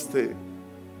they don't stay?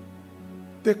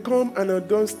 They come and they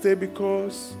don't stay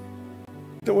because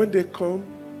when they come,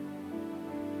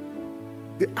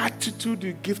 the attitude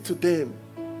you give to them,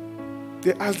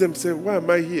 they ask themselves, why am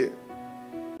I here?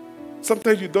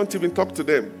 Sometimes you don't even talk to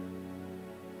them.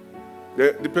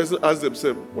 The person asks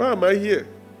themselves, why am I here?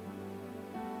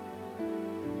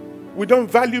 We don't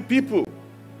value people.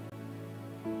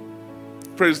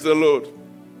 Praise the Lord.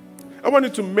 I want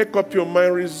you to make up your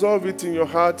mind, resolve it in your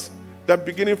heart, that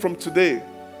beginning from today,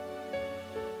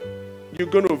 you're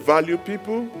going to value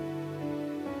people.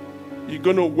 You're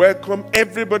going to welcome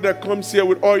everybody that comes here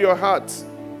with all your heart.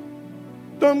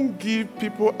 Don't give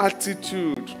people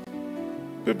attitude.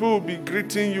 People will be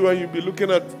greeting you and you'll be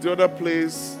looking at the other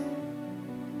place.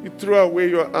 You throw away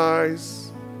your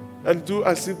eyes and do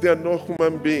as if they are not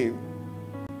human being.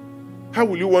 How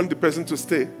will you want the person to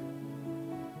stay?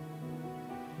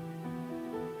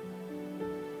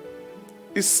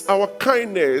 It's our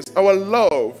kindness, our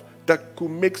love that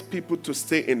could make people to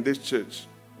stay in this church.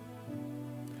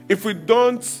 If we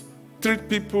don't treat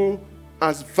people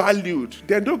as valued,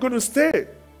 they're not going to stay.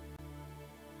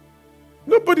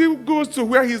 Nobody goes to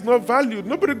where he's not valued.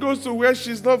 Nobody goes to where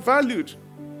she's not valued.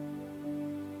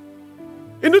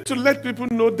 You need to let people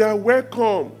know they're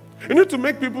welcome. You need to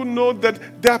make people know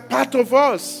that they're part of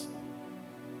us.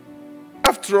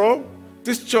 After all,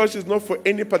 this church is not for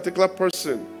any particular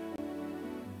person.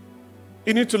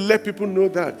 You need to let people know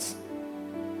that.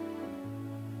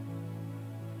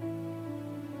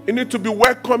 You need to be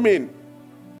welcoming.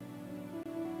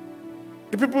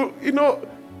 The people,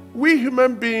 we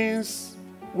human beings,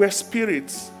 we're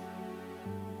spirits.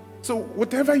 So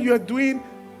whatever you are doing,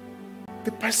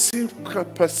 the person can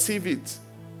perceive it.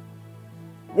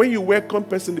 When you welcome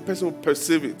person, the person will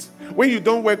perceive it. When you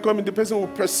don't welcome it, the person will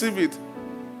perceive it.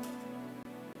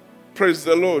 Praise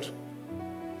the Lord.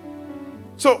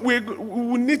 So we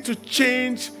need to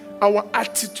change our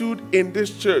attitude in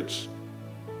this church.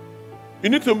 You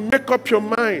need to make up your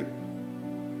mind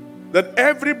that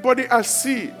everybody I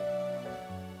see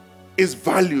is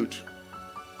valued.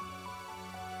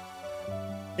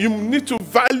 You need to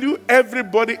value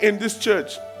everybody in this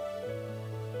church.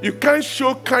 You can't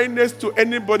show kindness to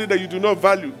anybody that you do not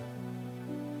value.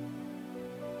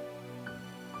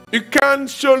 You can't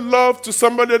show love to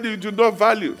somebody that you do not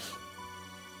value.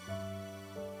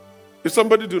 If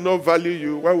somebody do not value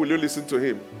you, why will you listen to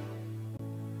him?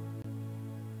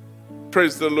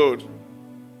 Praise the Lord.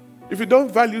 If you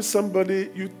don't value somebody,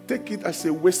 you take it as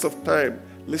a waste of time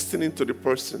listening to the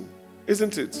person.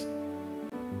 Isn't it?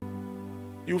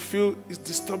 You feel it's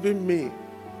disturbing me.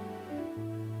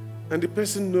 And the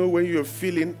person knows when you're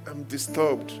feeling, I'm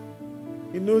disturbed.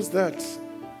 He knows that.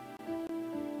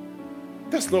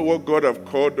 That's not what God has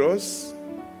called us.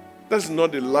 That's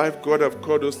not the life God has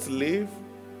called us to live.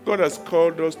 God has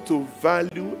called us to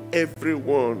value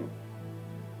everyone.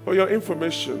 For your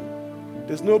information,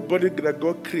 there's nobody that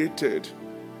God created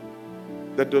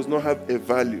that does not have a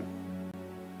value.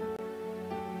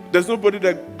 There's nobody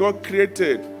that God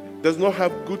created does not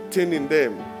have good thing in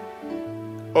them.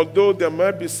 Although there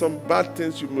might be some bad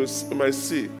things you might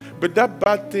see. But that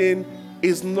bad thing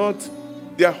is not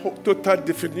their total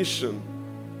definition.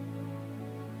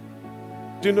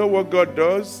 Do you know what God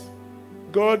does?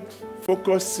 God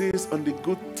focuses on the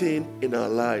good thing in our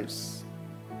lives.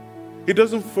 He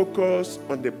doesn't focus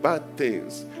on the bad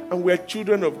things. And we're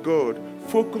children of God.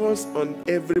 Focus on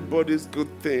everybody's good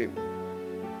thing.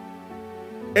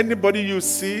 Anybody you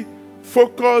see,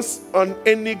 focus on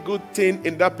any good thing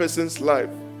in that person's life.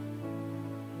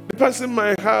 The person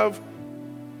might have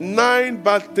 9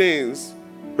 bad things,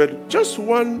 but just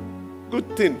one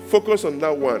good thing. Focus on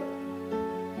that one.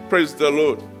 Praise the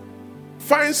Lord.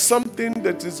 Find something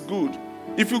that is good.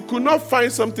 If you could not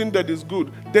find something that is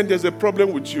good, then there's a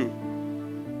problem with you.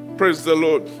 Praise the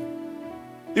Lord.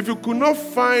 If you could not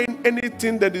find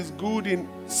anything that is good in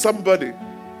somebody,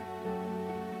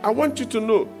 I want you to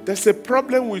know there's a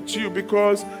problem with you,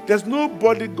 because there's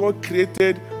nobody God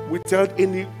created without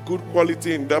any good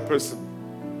quality in that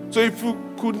person. So if you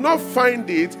could not find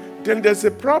it, then there's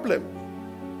a problem.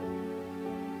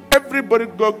 Everybody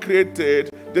God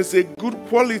created, there's a good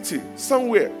quality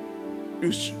somewhere.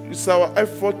 It's our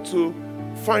effort to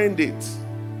find it,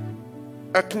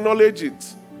 acknowledge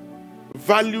it,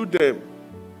 value them.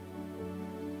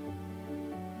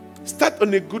 Start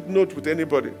on a good note with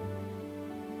anybody.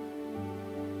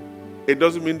 It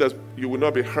doesn't mean that you will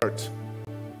not be hurt.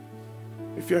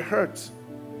 If you're hurt,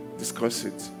 discuss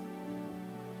it.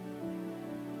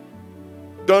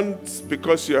 Don't,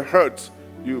 because you're hurt,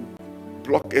 you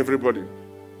block everybody.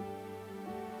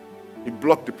 You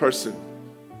block the person.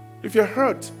 If you're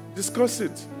hurt, discuss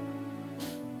it.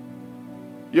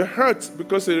 You're hurt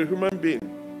because you're a human being.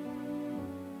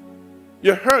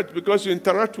 You're hurt because you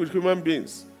interact with human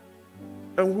beings.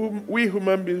 And we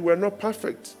human beings, we're not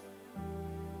perfect.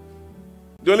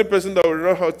 The only person that will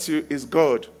not hurt you is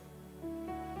God.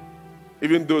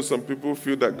 Even though some people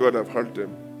feel that God have hurt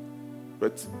them.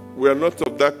 But we are not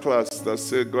of that class that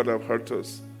say God have hurt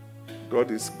us. God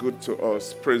is good to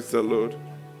us. Praise the Lord.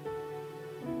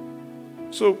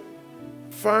 So,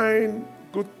 find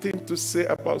good thing to say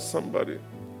about somebody.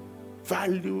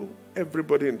 Value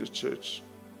everybody in the church.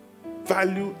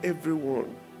 Value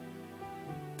everyone.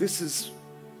 This is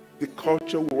the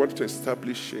culture we want to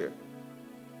establish here.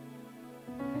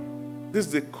 This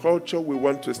is the culture we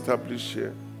want to establish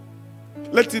here.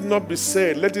 Let it not be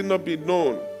said, let it not be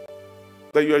known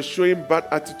that you are showing bad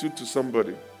attitude to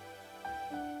somebody.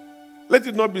 Let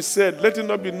it not be said, let it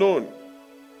not be known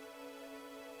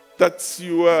that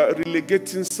you are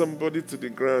relegating somebody to the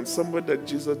ground, somebody that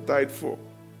Jesus died for.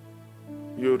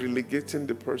 You're relegating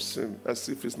the person as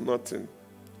if it's nothing.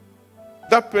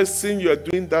 that person you are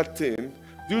doing that thing,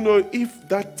 do you know if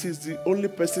that is the only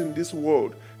person in this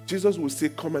world, Jesus will say,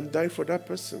 come and die for that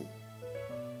person.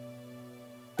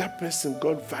 That person,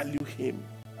 God value him.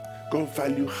 God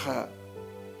value her.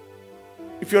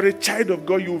 If you're a child of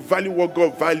God, you value what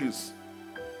God values.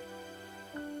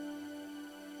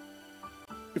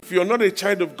 If you're not a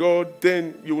child of God,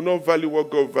 then you will not value what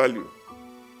God values.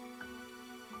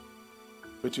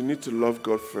 But you need to love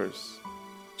God first.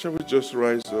 Shall we just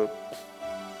rise up?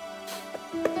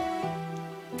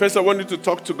 First, I want you to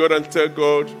talk to God and tell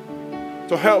God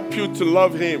to help you to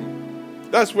love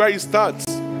him. That's where it starts.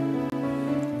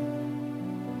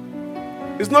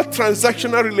 It's not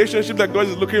transactional relationship that God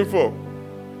is looking for.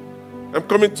 I'm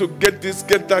coming to get this,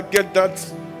 get that, get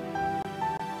that.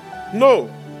 No.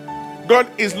 God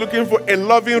is looking for a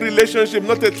loving relationship,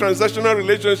 not a transactional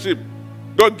relationship.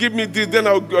 God, give me this, then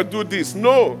I'll do this.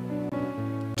 No.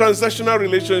 Transactional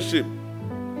relationship.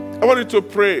 I want you to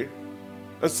pray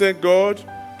and say, God,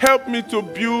 help me to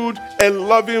build a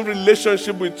loving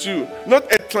relationship with you, not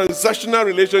a transactional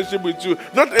relationship with you,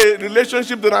 not a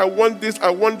relationship that I want this, I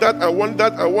want that, I want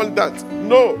that, I want that.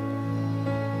 No.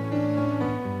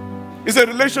 It's a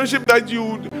relationship that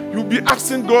you'll be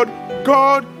asking God,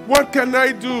 God, what can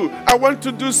I do? I want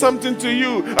to do something to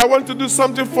you. I want to do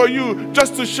something for you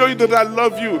just to show you that I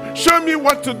love you. Show me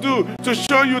what to do to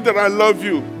show you that I love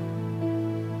you.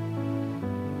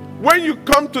 When you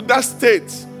come to that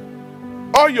state,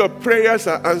 all your prayers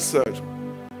are answered.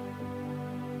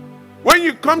 When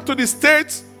you come to the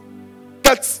state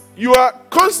that you are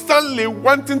constantly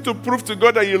wanting to prove to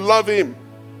God that you love him,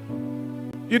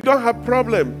 you don't have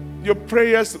problem. Your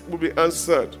prayers will be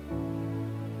answered.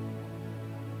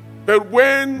 But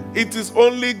when it is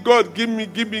only God, give me,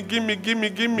 give me, give me, give me,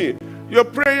 give me, your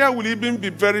prayer will even be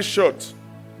very short.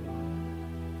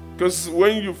 Because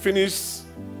when you finish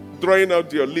drawing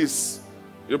out your list,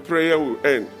 your prayer will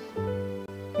end.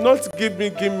 Not give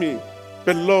me,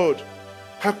 but Lord,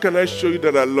 how can I show you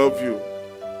that I love you?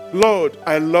 Lord,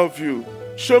 I love you.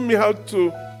 Show me how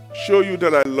to show you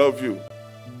that I love you.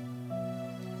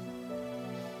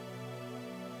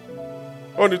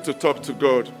 I want you to talk to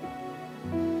God.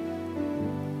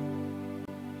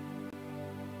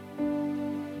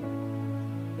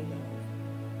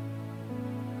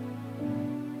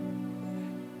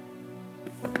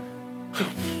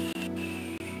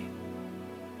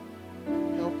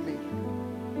 Help me.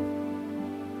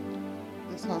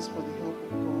 Let's ask for the help of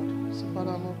God. So,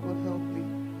 Father, Lord God, help me.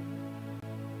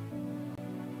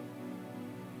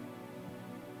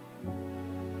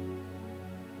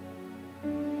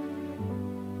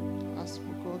 Ask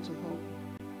for God to help.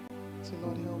 Say,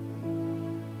 Lord, help me.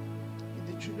 In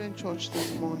the children's church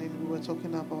this morning, we were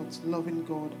talking about loving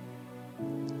God.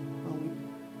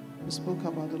 And we spoke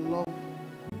about the love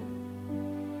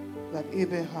that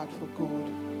Abel had for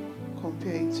God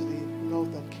compared to the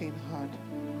love that Cain had.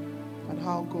 And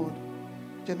how God,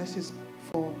 Genesis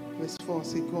 4 verse 4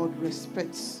 says God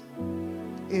respects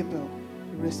Abel.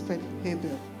 He respects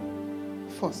Abel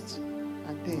first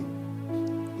and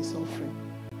then his offering.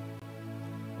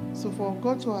 So for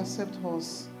God to accept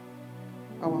us,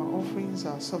 our offerings,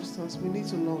 our substance, we need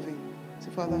to love him.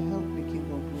 So Father, help me,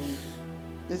 King of Glory.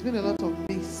 There's been a lot of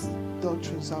mixed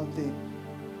doctrines out there.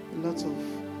 A lot of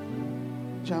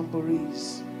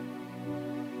jamborees,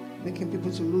 making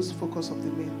people to lose focus of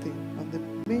the main thing. And the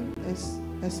main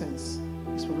essence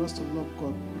is for us to love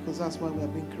God, because that's why we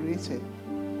have been created,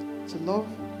 to love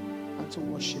and to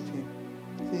worship him.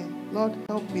 Say, Lord,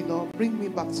 help me, Lord, bring me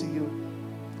back to you.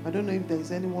 I don't know if there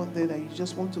is anyone there that you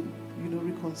just want to,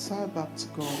 reconcile back to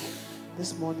God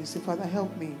this morning. Say, Father,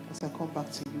 help me as I come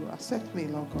back to you. Accept me,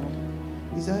 Lord God.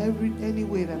 Is there any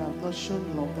way that I've not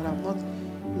shown love, that I've not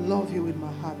loved you with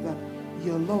my heart, that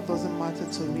your love doesn't matter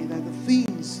to me, that the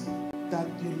things that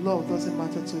you love doesn't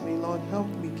matter to me? Lord, help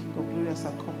me, King of Glory, as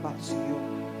I come back to you.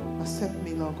 Accept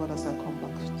me, Lord God, as I come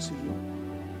back to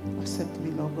you. Accept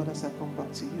me, Lord God, as I come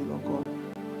back to you, Lord God.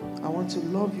 I want to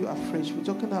love you afresh. We're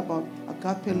talking about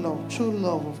agape love, true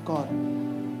love of God.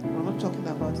 We're not talking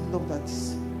about love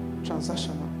that's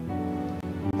transactional.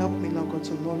 Help me, Lord God,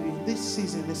 to love you in this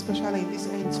season, especially in this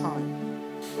end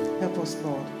time. Help us,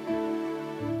 Lord.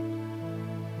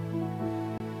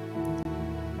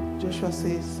 Joshua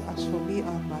says, as for me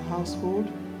and my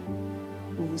household,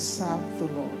 we will serve the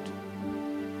Lord.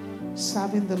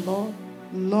 Serving the Lord,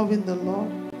 loving the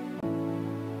Lord,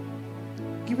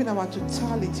 giving our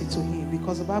totality to him,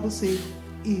 because the Bible says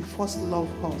he first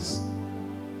loved us.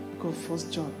 Go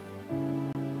 1 John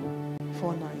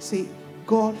 4:9. Say,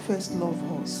 God first loved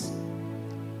us.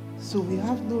 So we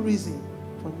have no reason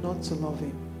for not to love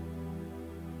him.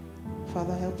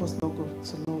 Father, help us, Lord God,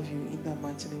 to love you in the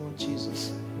mighty name of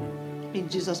Jesus. In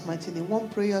Jesus' mighty name. One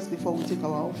prayer before we take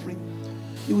our offering.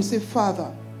 You will say,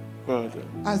 Father,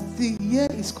 as the year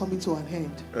is coming to an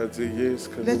end,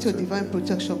 let your divine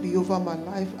protection be over my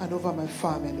life and over my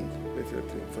family.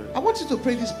 I want you to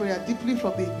pray this prayer deeply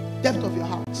from the depth of your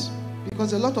heart,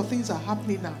 because a lot of things are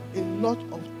happening now. A lot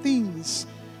of things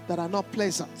that are not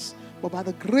pleasant. But by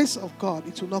the grace of God,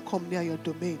 it will not come near your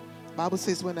domain. The Bible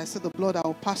says, when I say the blood, I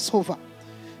will pass over.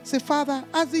 Say, Father,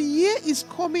 as the year is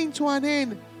coming to an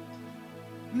end,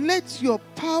 let your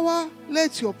power,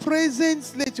 let your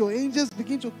presence, let your angels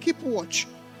begin to keep watch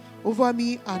over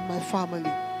me and my family.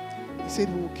 He said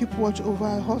he will keep watch over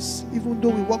us, even though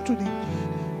we walk through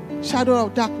the shadow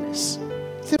of darkness.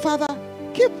 Say, Father,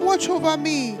 keep watch over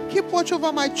me, keep watch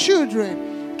over my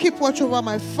children, keep watch over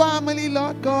my family,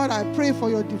 Lord God. I pray for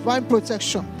your divine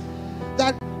protection,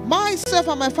 that myself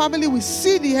and my family will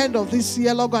see the end of this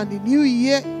year, Lord God, and the new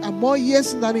year and more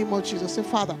years in the name of Jesus. Say,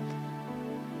 Father,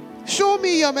 show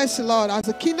me your mercy, Lord, as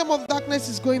the kingdom of darkness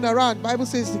is going around. The Bible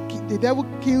says the devil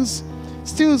kills,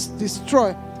 steals,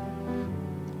 destroys.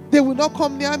 They will not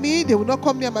come near me. They will not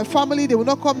come near my family. They will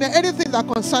not come near anything that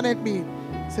concerneth me.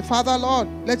 Say, Father, Lord,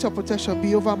 let your protection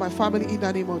be over my family in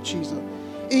the name of Jesus.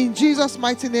 In Jesus'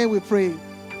 mighty name we pray.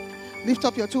 Lift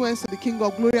up your two hands to the King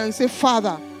of Glory and say,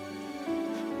 Father,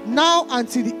 now and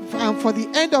for the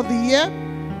end of the year,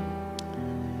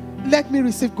 let me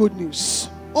receive good news.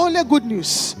 Only good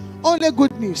news. Only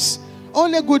good news.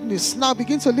 Only good news. Now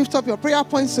begin to lift up your prayer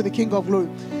points to the King of Glory.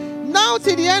 Now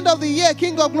till the end of the year,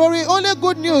 King of Glory, only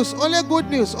good news, only good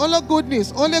news, only good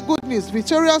news, only good news.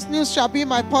 Victorious news shall be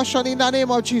my portion in the name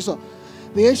of Jesus.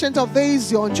 The Ancient of Days,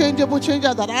 the unchangeable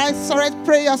changer that I surrender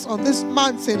prayers on this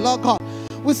mountain, Lord God.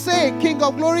 We say, King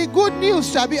of Glory, good news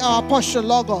shall be our portion,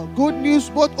 Lord God. Good news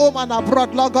both home and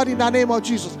abroad, Lord God, in the name of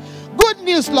Jesus. Good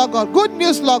news, Lord God. Good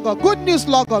news, Lord God. Good news,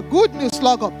 Lord God. Good news,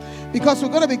 Lord God. Because we're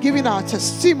going to be giving our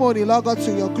testimony, Lord God,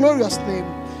 to your glorious name.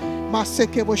 Just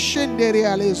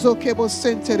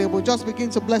begin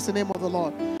to bless the name of the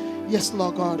Lord. Yes,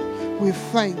 Lord God, we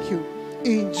thank you.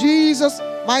 In Jesus'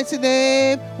 mighty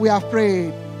name, we have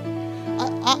prayed.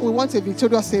 We want a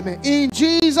victorious amen. In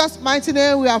Jesus' mighty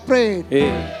name, we have prayed.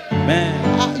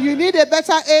 Amen. You need a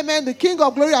better amen. The King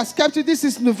of Glory has kept you. This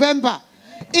is November.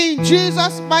 In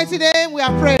Jesus' mighty name, we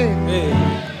are praying.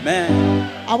 Amen.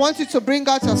 I want you to bring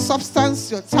out your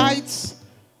substance, your tithes,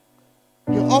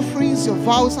 your offerings, your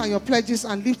vows, and your pledges,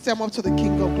 and lift them up to the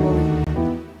King of Glory.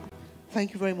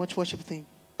 Thank you very much, worship team.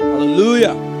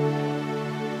 Hallelujah.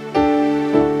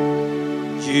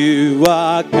 You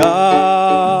are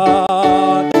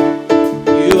God.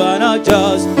 You are not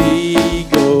just big,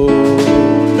 oh.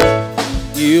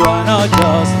 You are not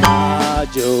just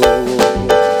large, oh.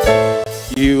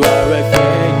 You are a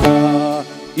great God.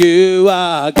 You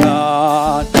are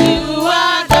God. You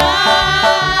are God.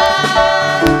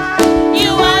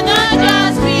 You are not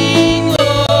just big,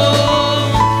 oh.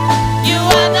 You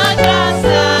are not just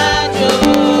large, oh.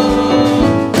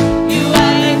 You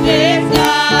are a great God.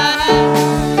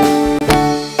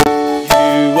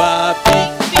 You are big, large.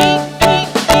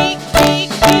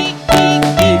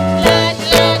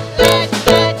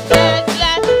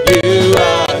 You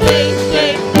are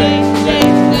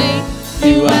Great.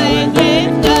 You are a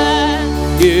great God.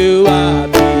 You are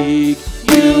big.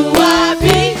 You are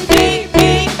big.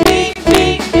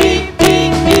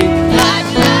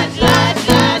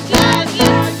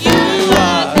 Large. You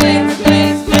are great.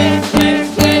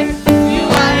 You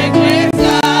are a great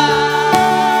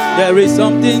God. There is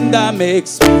something that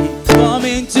makes me come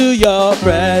into your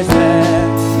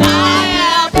presence. My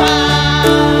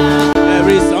helper. There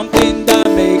is something that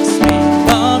makes me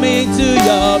come into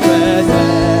your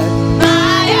presence.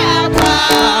 My helper.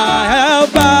 My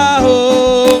helper,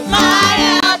 oh. My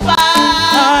helper.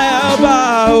 My helper,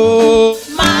 oh.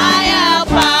 My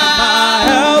helper. My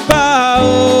helper,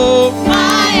 oh.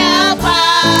 My helper. My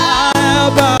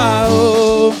helper, oh.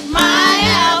 My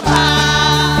helper.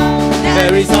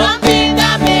 There is something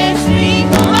that makes me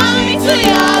come into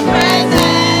your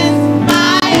presence.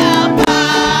 My helper.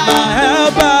 My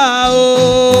helper,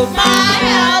 oh. My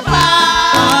helper.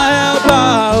 My helper,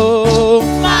 oh.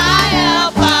 My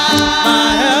helper. My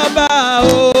helper,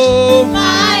 oh.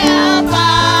 My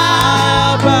helper.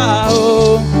 Helper,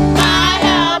 oh. My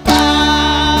helper.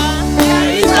 There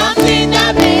is something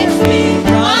that makes me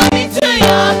come into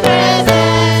your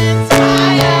presence. My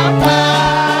helper.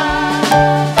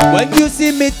 When you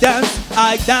see me dance,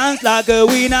 I dance like a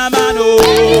winner man, oh.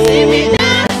 When you see me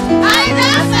dance, I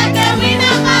dance like a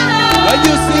winner man. When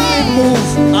you see me move,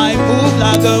 I move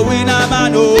like a winner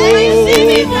man, oh. When you see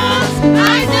me dance,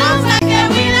 I dance like a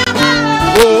winner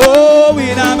man. Oh,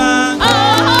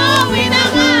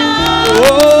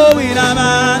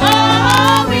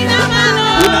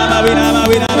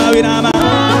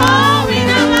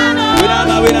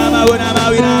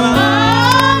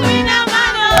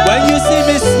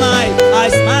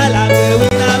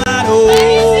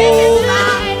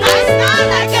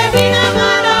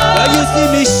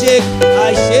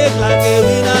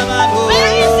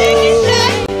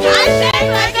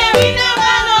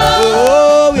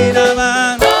 Oh, winner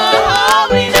man. Oh,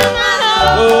 winner man.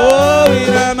 Oh,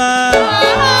 winner man.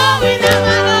 Oh, winner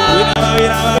man. Winner man,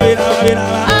 winner man, winner man,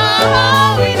 winner man.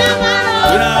 Oh, winner man.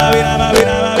 Winner man, winner man,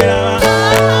 winner man, winner man.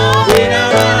 Oh, Winner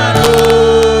man, oh.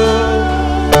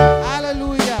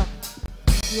 Hallelujah.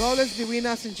 You always be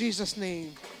winners in Jesus'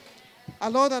 name. Our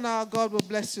Lord and our God will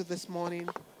bless you this morning.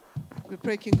 We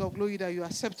pray, King of Glory, that you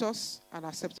accept us and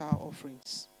accept our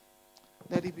offerings.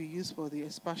 Let it be used for the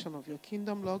expansion of your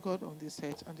kingdom, Lord God, on this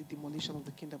earth and the demolition of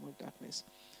the kingdom of darkness.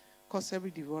 Cause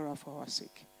every devourer for our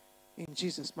sake. In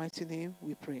Jesus' mighty name,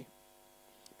 we pray.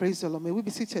 Praise the Lord. May we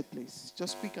be seated, please.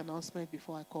 Just quick announcement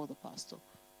before I call the pastor.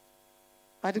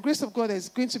 By the grace of God, there's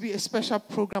going to be a special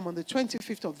program on the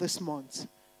 25th of this month.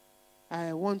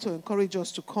 I want to encourage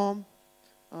us to come.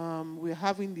 We're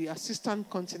having the Assistant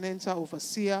Continental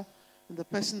Overseer in the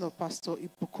person of Pastor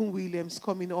Ipukun Williams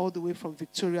coming all the way from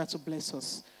Victoria to bless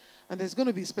us. And there's going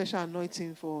to be special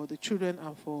anointing for the children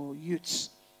and for youths.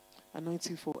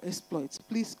 Anointing for exploits.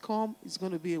 Please come. It's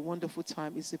going to be a wonderful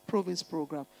time. It's a province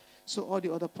program. So all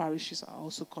the other parishes are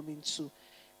also coming too.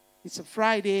 It's a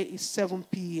Friday. It's 7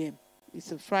 p.m.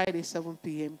 It's a Friday, 7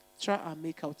 p.m. Try and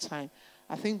make out time.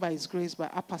 I think by His grace, by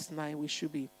 9:30, we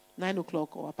should be 9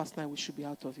 o'clock or 9:30, we should be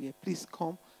out of here. Please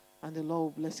come, and the Lord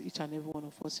will bless each and every one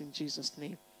of us in Jesus'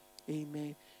 name.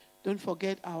 Amen. Don't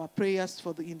forget our prayers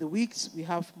for in the weeks. We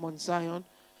have Mount Zion.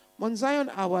 Mount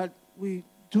Zion, we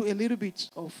do a little bit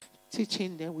of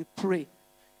teaching, then we pray.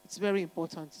 It's very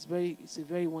important. It's a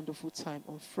very wonderful time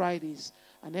on Fridays,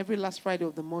 and every last Friday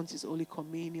of the month is Holy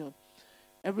Communion.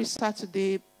 Every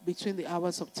Saturday between the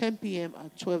hours of 10 p.m. and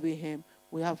 12 a.m.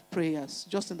 we have prayers.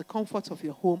 Just in the comfort of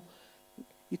your home,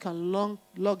 you can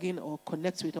log in or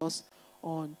connect with us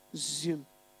on Zoom.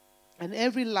 And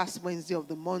every last Wednesday of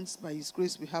the month, by His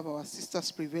grace, we have our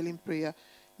Sisters Prevailing Prayer.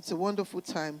 It's a wonderful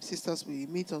time. Sisters, we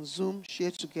meet on Zoom,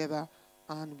 share together,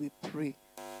 and we pray.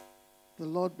 The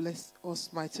Lord bless us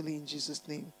mightily in Jesus'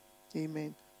 name.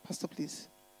 Amen. Pastor, please.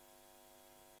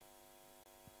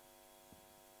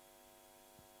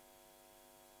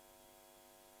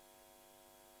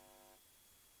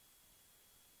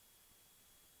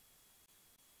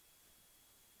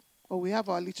 Oh, we have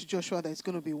our little Joshua that is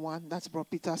going to be one. That's Bro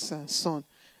Peter's son.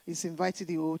 He's invited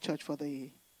the whole church for the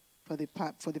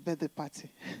birthday party.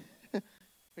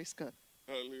 Praise God.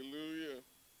 Hallelujah.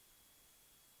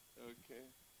 Okay.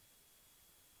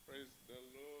 Praise the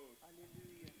Lord.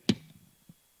 Hallelujah.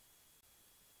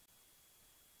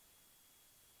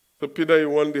 So, Peter, you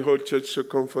want the whole church to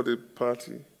come for the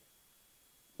party?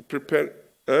 Prepare.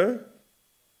 Huh?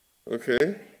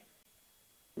 Okay.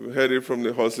 We heard it from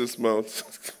the horse's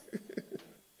mouth.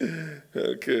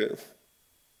 Okay.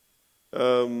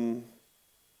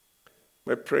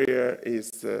 My prayer is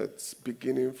that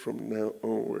beginning from now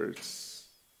onwards,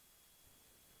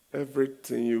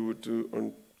 everything you will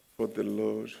do for the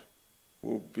Lord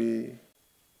will be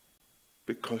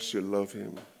because you love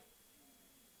Him.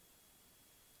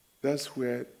 That's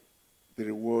where the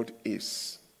reward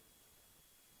is.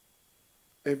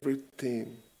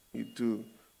 Everything you do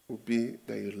will be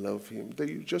that you love Him, that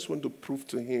you just want to prove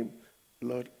to Him,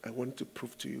 Lord, I want to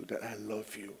prove to you that I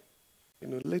love you.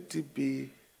 Let it be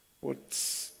what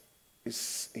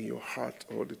is in your heart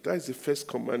all the time. That is the first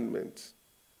commandment.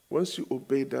 Once you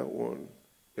obey that one,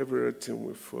 everything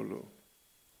will follow.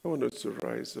 I want us to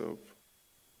rise up.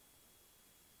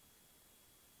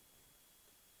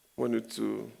 I want you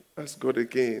to ask God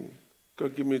again,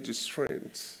 God, give me the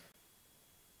strength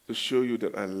to show you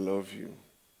that I love you.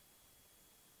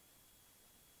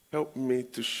 Help me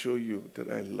to show you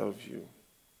that I love you.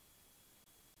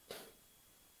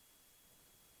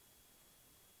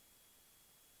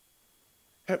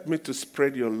 Help me to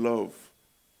spread your love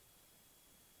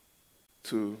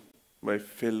to my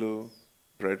fellow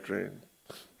brethren.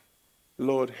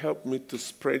 Lord, help me to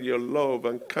spread your love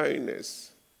and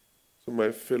kindness to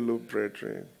my fellow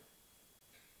brethren.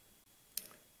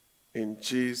 In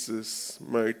Jesus'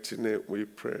 mighty name we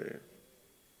pray.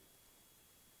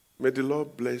 May the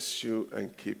Lord bless you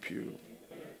and keep you.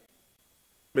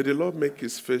 May the Lord make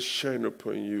His face shine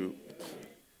upon you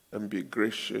and be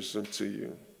gracious unto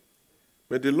you.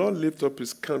 May the Lord lift up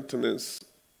His countenance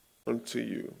unto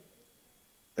you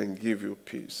and give you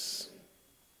peace.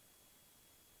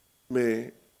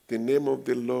 May the name of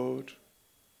the Lord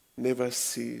never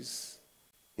cease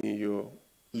in your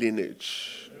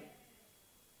lineage.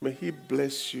 May He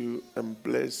bless you and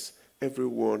bless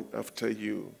everyone after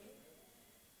you.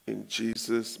 In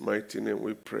Jesus' mighty name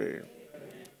we pray.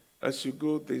 As you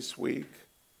go this week,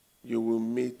 you will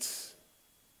meet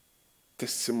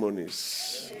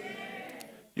testimonies.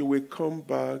 You will come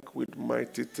back with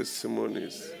mighty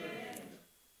testimonies.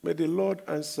 May the Lord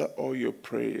answer all your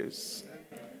prayers.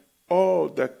 All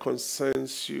that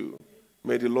concerns you,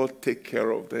 may the Lord take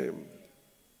care of them.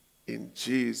 In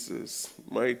Jesus'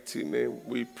 mighty name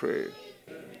we pray.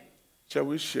 Shall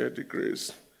we share the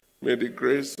grace? May the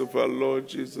grace of our Lord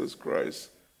Jesus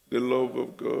Christ, the love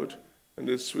of God, and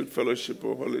the sweet fellowship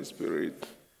of Holy Spirit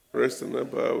rest and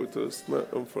abide with us now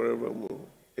and forevermore.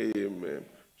 Amen.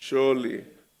 Surely,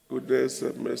 goodness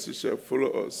and mercy shall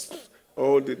follow us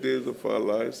all the days of our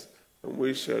lives, and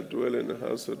we shall dwell in the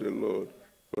house of the Lord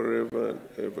forever and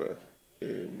ever.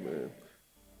 Amen.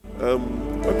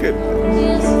 Okay.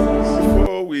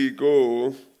 Before we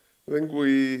go, I think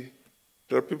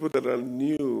there are people that are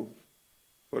new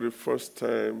for the first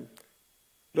time.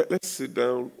 Let's sit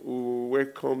down. We'll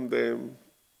welcome them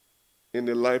in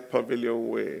the live pavilion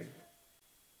way.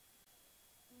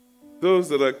 Those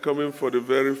that are coming for the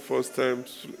very first time,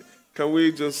 can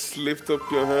we just lift up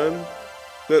your hand?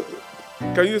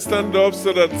 Can you stand up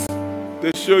so that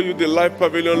they show you the live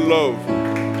pavilion love?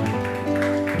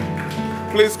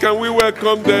 Please, can we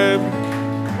welcome them?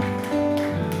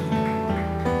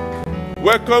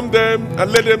 Welcome them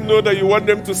and let them know that you want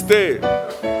them to stay.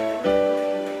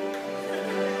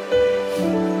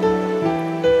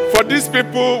 For these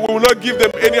people, we will not give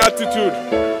them any attitude.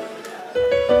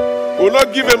 We will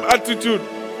not give them attitude.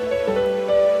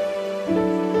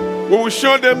 We will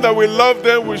show them that we love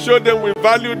them, we show them we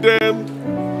value them,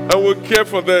 and we care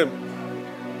for them.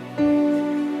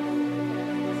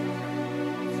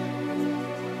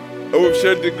 And we've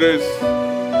shared the grace.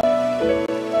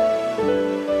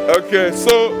 Okay,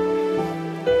 so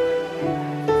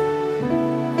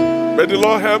may the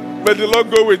Lord help, may the Lord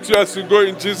go with you as you go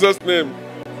in Jesus' name.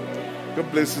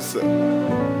 God bless you,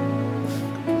 sir.